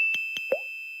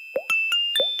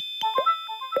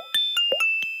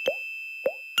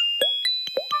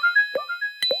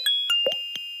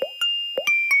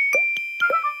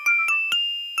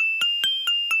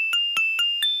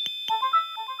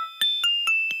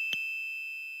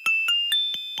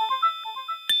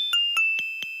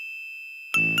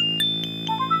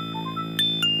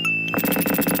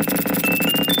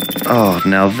 Oh,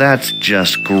 now that's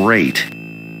just great.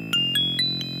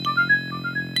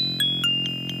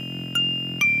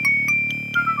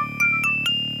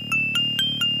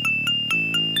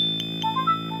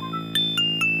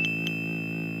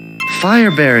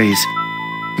 Fireberries.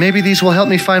 Maybe these will help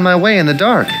me find my way in the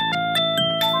dark.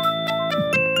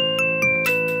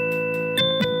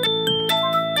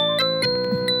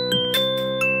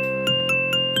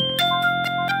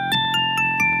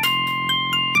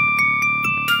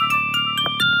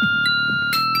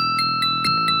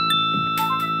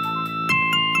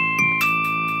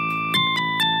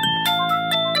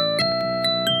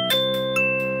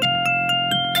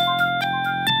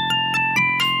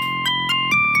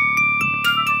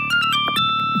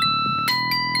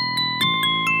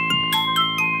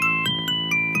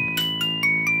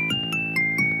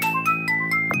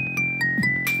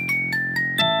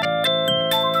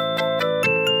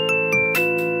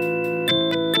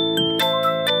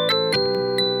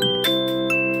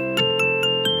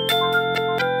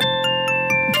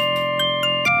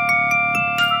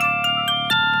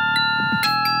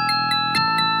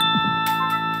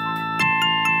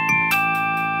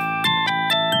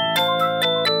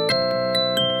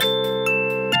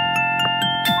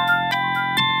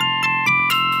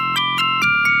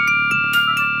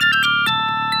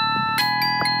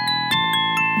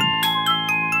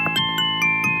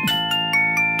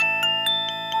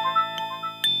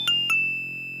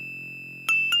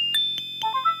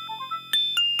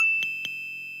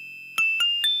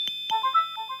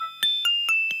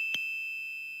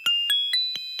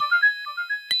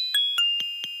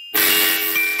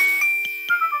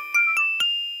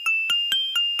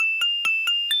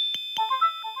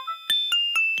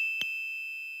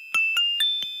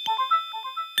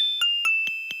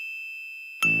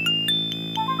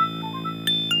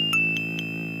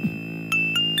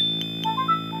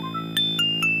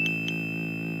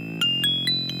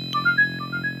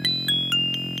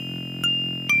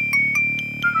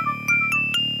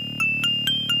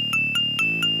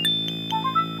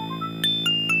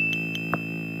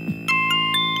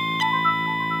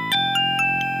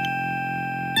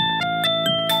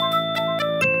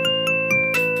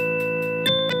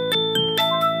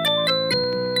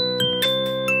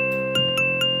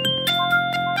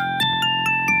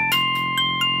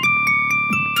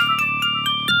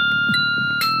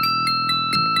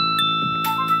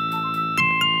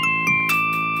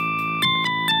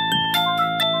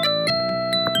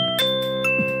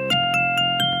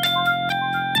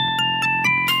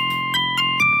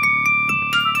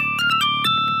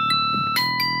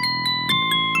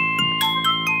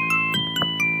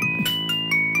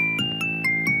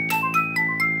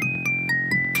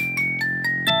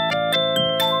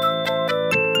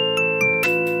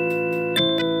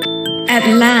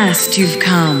 last you've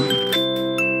come.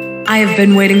 I have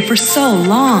been waiting for so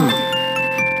long.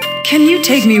 Can you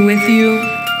take me with you?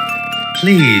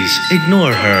 Please,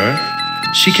 ignore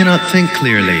her. She cannot think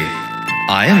clearly.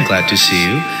 I am glad to see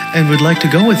you and would like to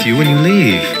go with you when you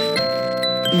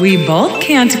leave. We both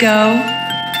can't go.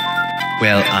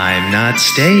 Well, I'm not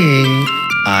staying.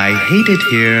 I hate it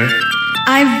here.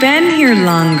 I've been here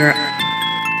longer.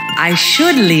 I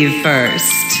should leave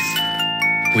first.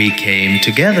 We came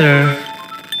together.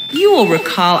 You will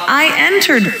recall I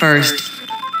entered first.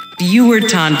 You were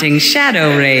taunting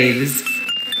shadow wraiths.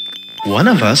 One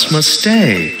of us must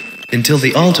stay until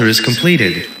the altar is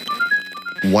completed.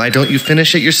 Why don't you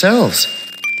finish it yourselves?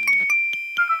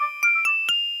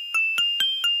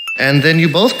 And then you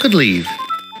both could leave.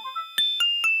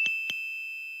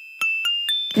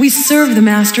 We serve the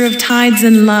Master of Tides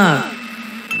and Love.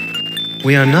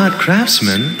 We are not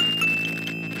craftsmen.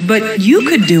 But you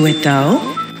could do it, though.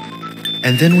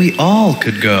 And then we all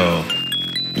could go.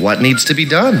 What needs to be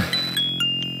done?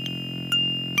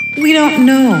 We don't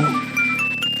know.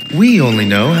 We only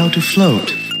know how to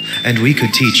float, and we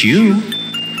could teach you.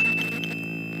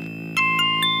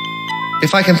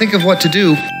 If I can think of what to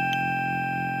do,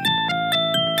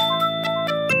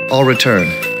 I'll return.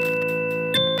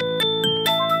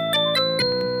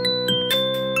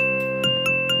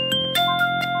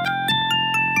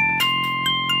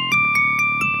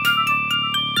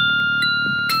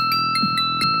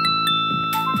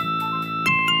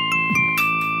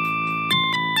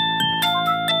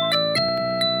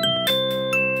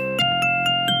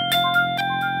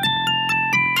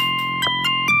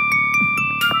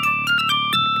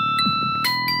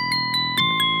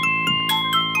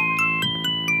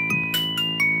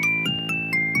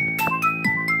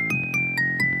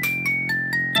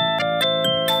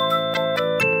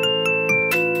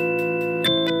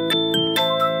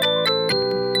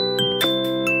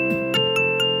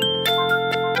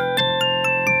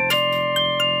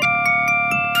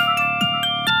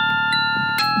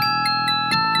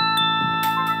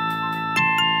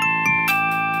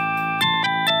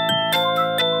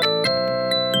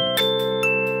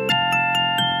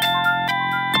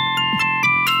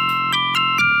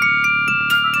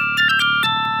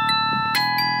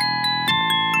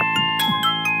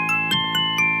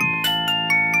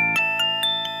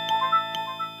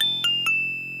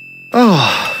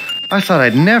 Oh, I thought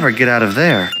I'd never get out of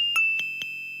there.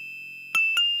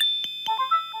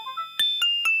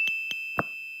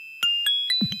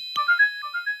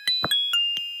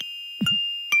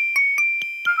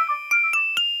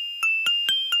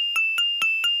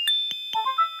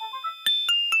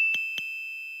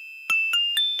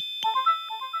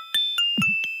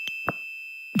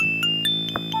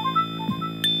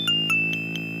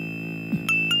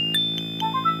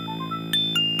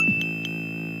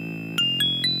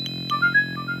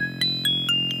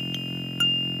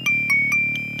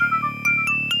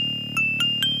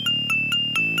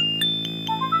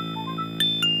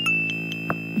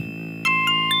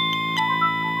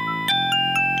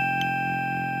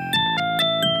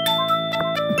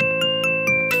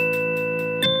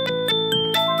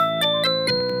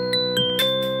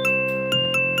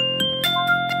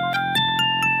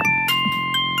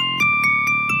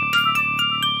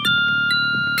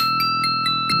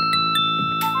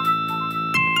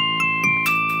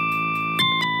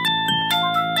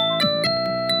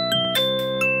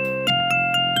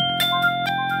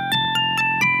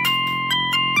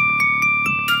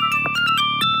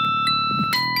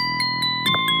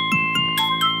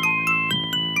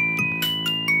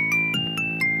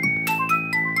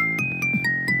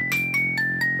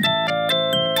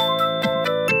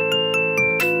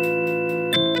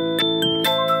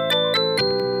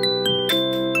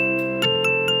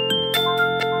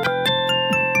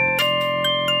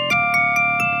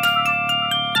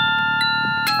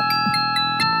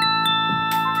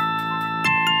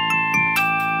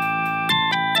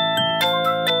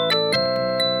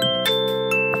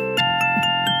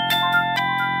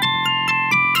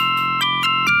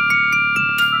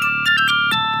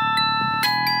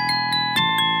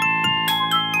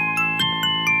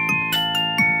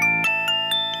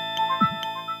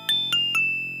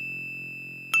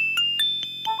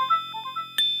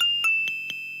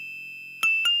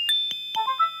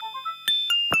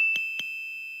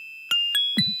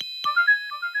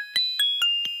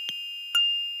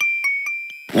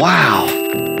 Wow,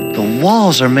 the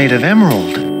walls are made of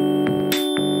emerald.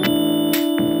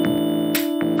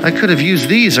 I could have used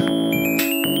these.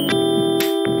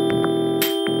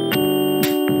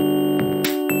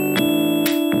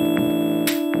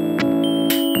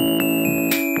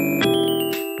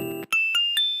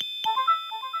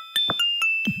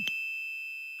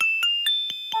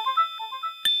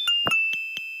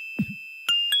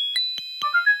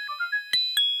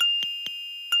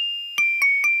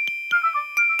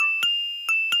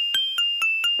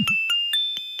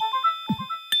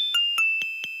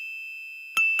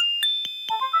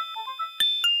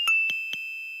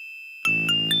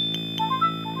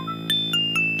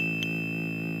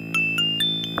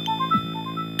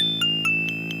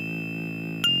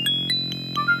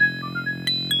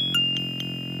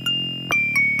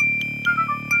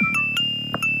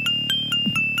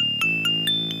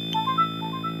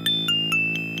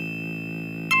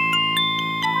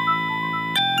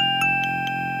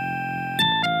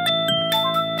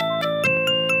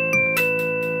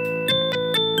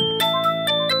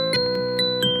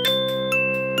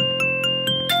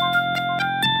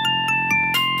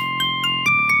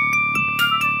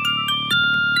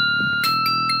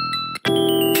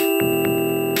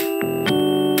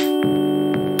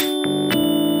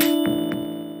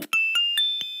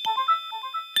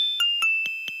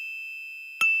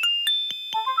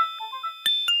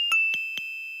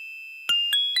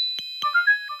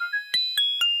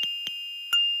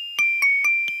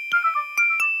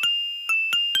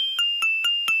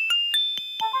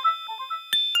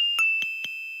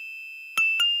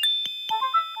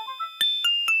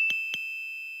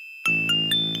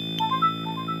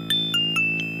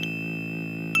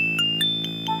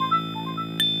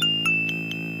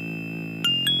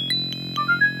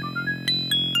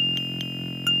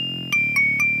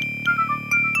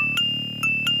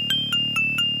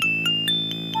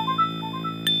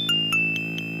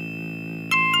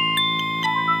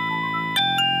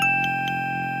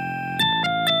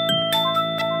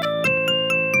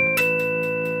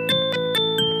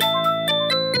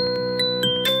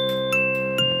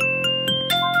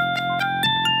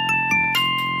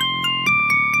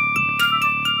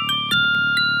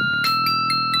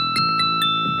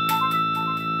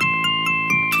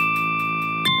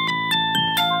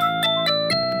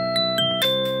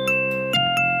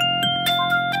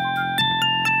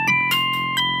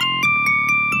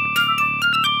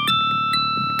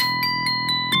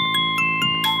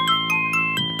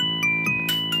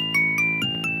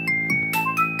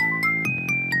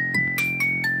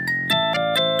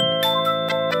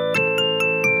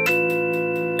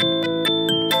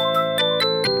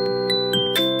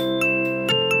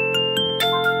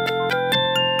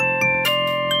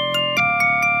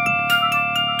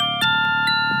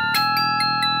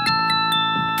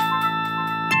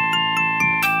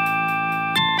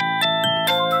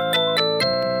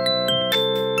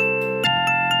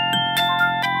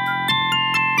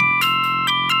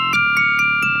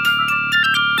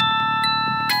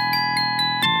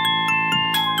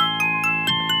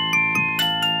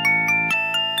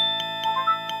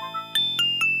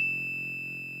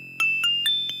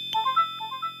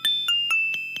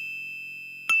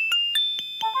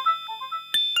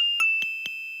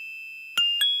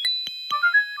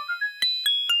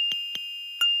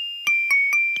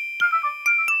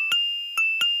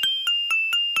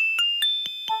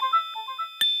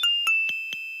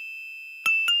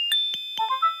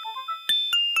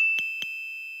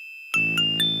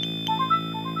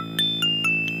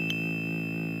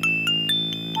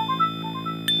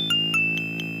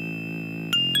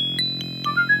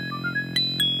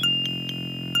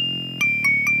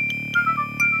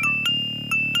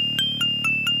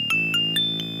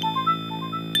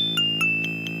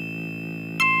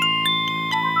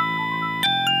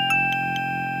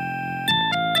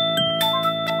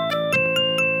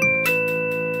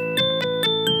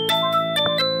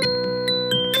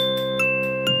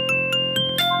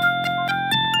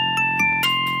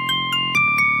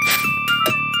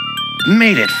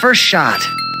 Made it, first shot.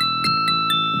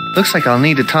 Looks like I'll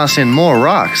need to toss in more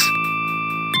rocks.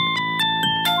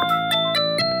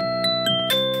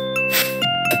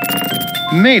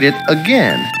 Made it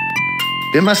again.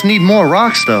 It must need more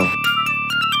rocks, though.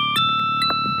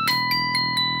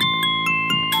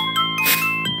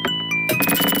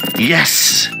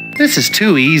 Yes! This is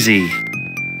too easy.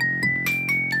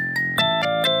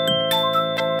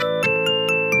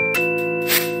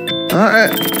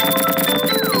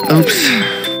 Oops.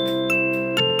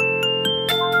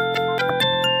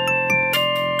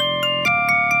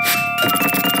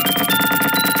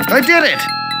 I did it!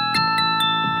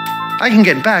 I can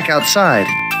get back outside.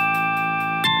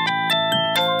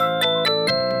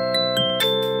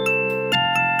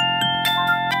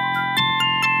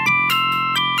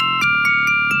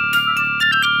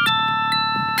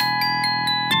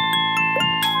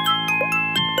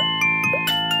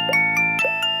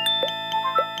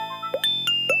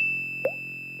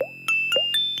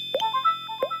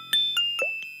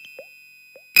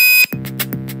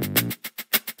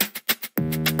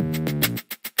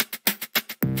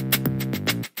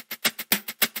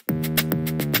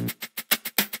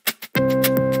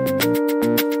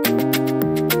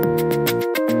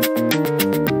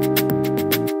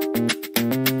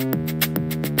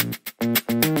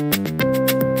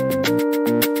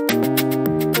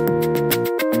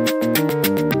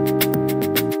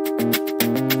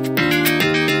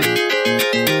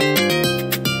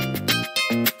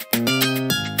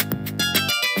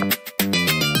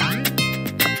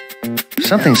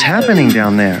 Something's happening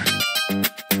down there.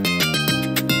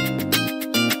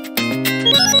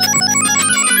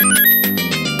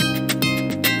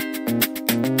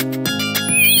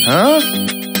 Huh?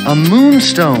 A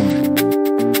moonstone.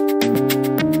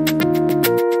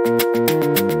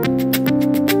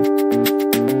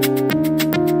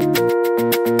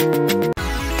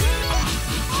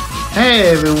 Hey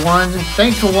everyone,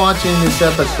 thanks for watching this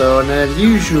episode, and as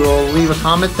usual, leave a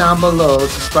comment down below,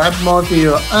 subscribe for more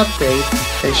video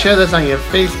updates, and share this on your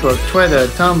Facebook, Twitter,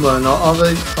 Tumblr, and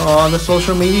all the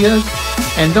social medias.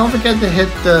 And don't forget to hit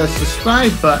the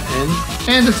subscribe button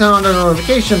and to turn on the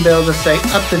notification bell to stay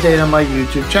up to date on my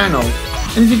YouTube channel.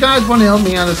 And if you guys want to help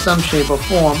me out in some shape or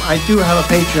form, I do have a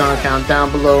Patreon account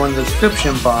down below in the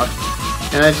description box.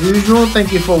 And as usual,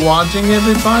 thank you for watching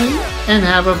everybody, and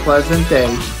have a pleasant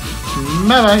day.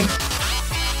 Bye bye.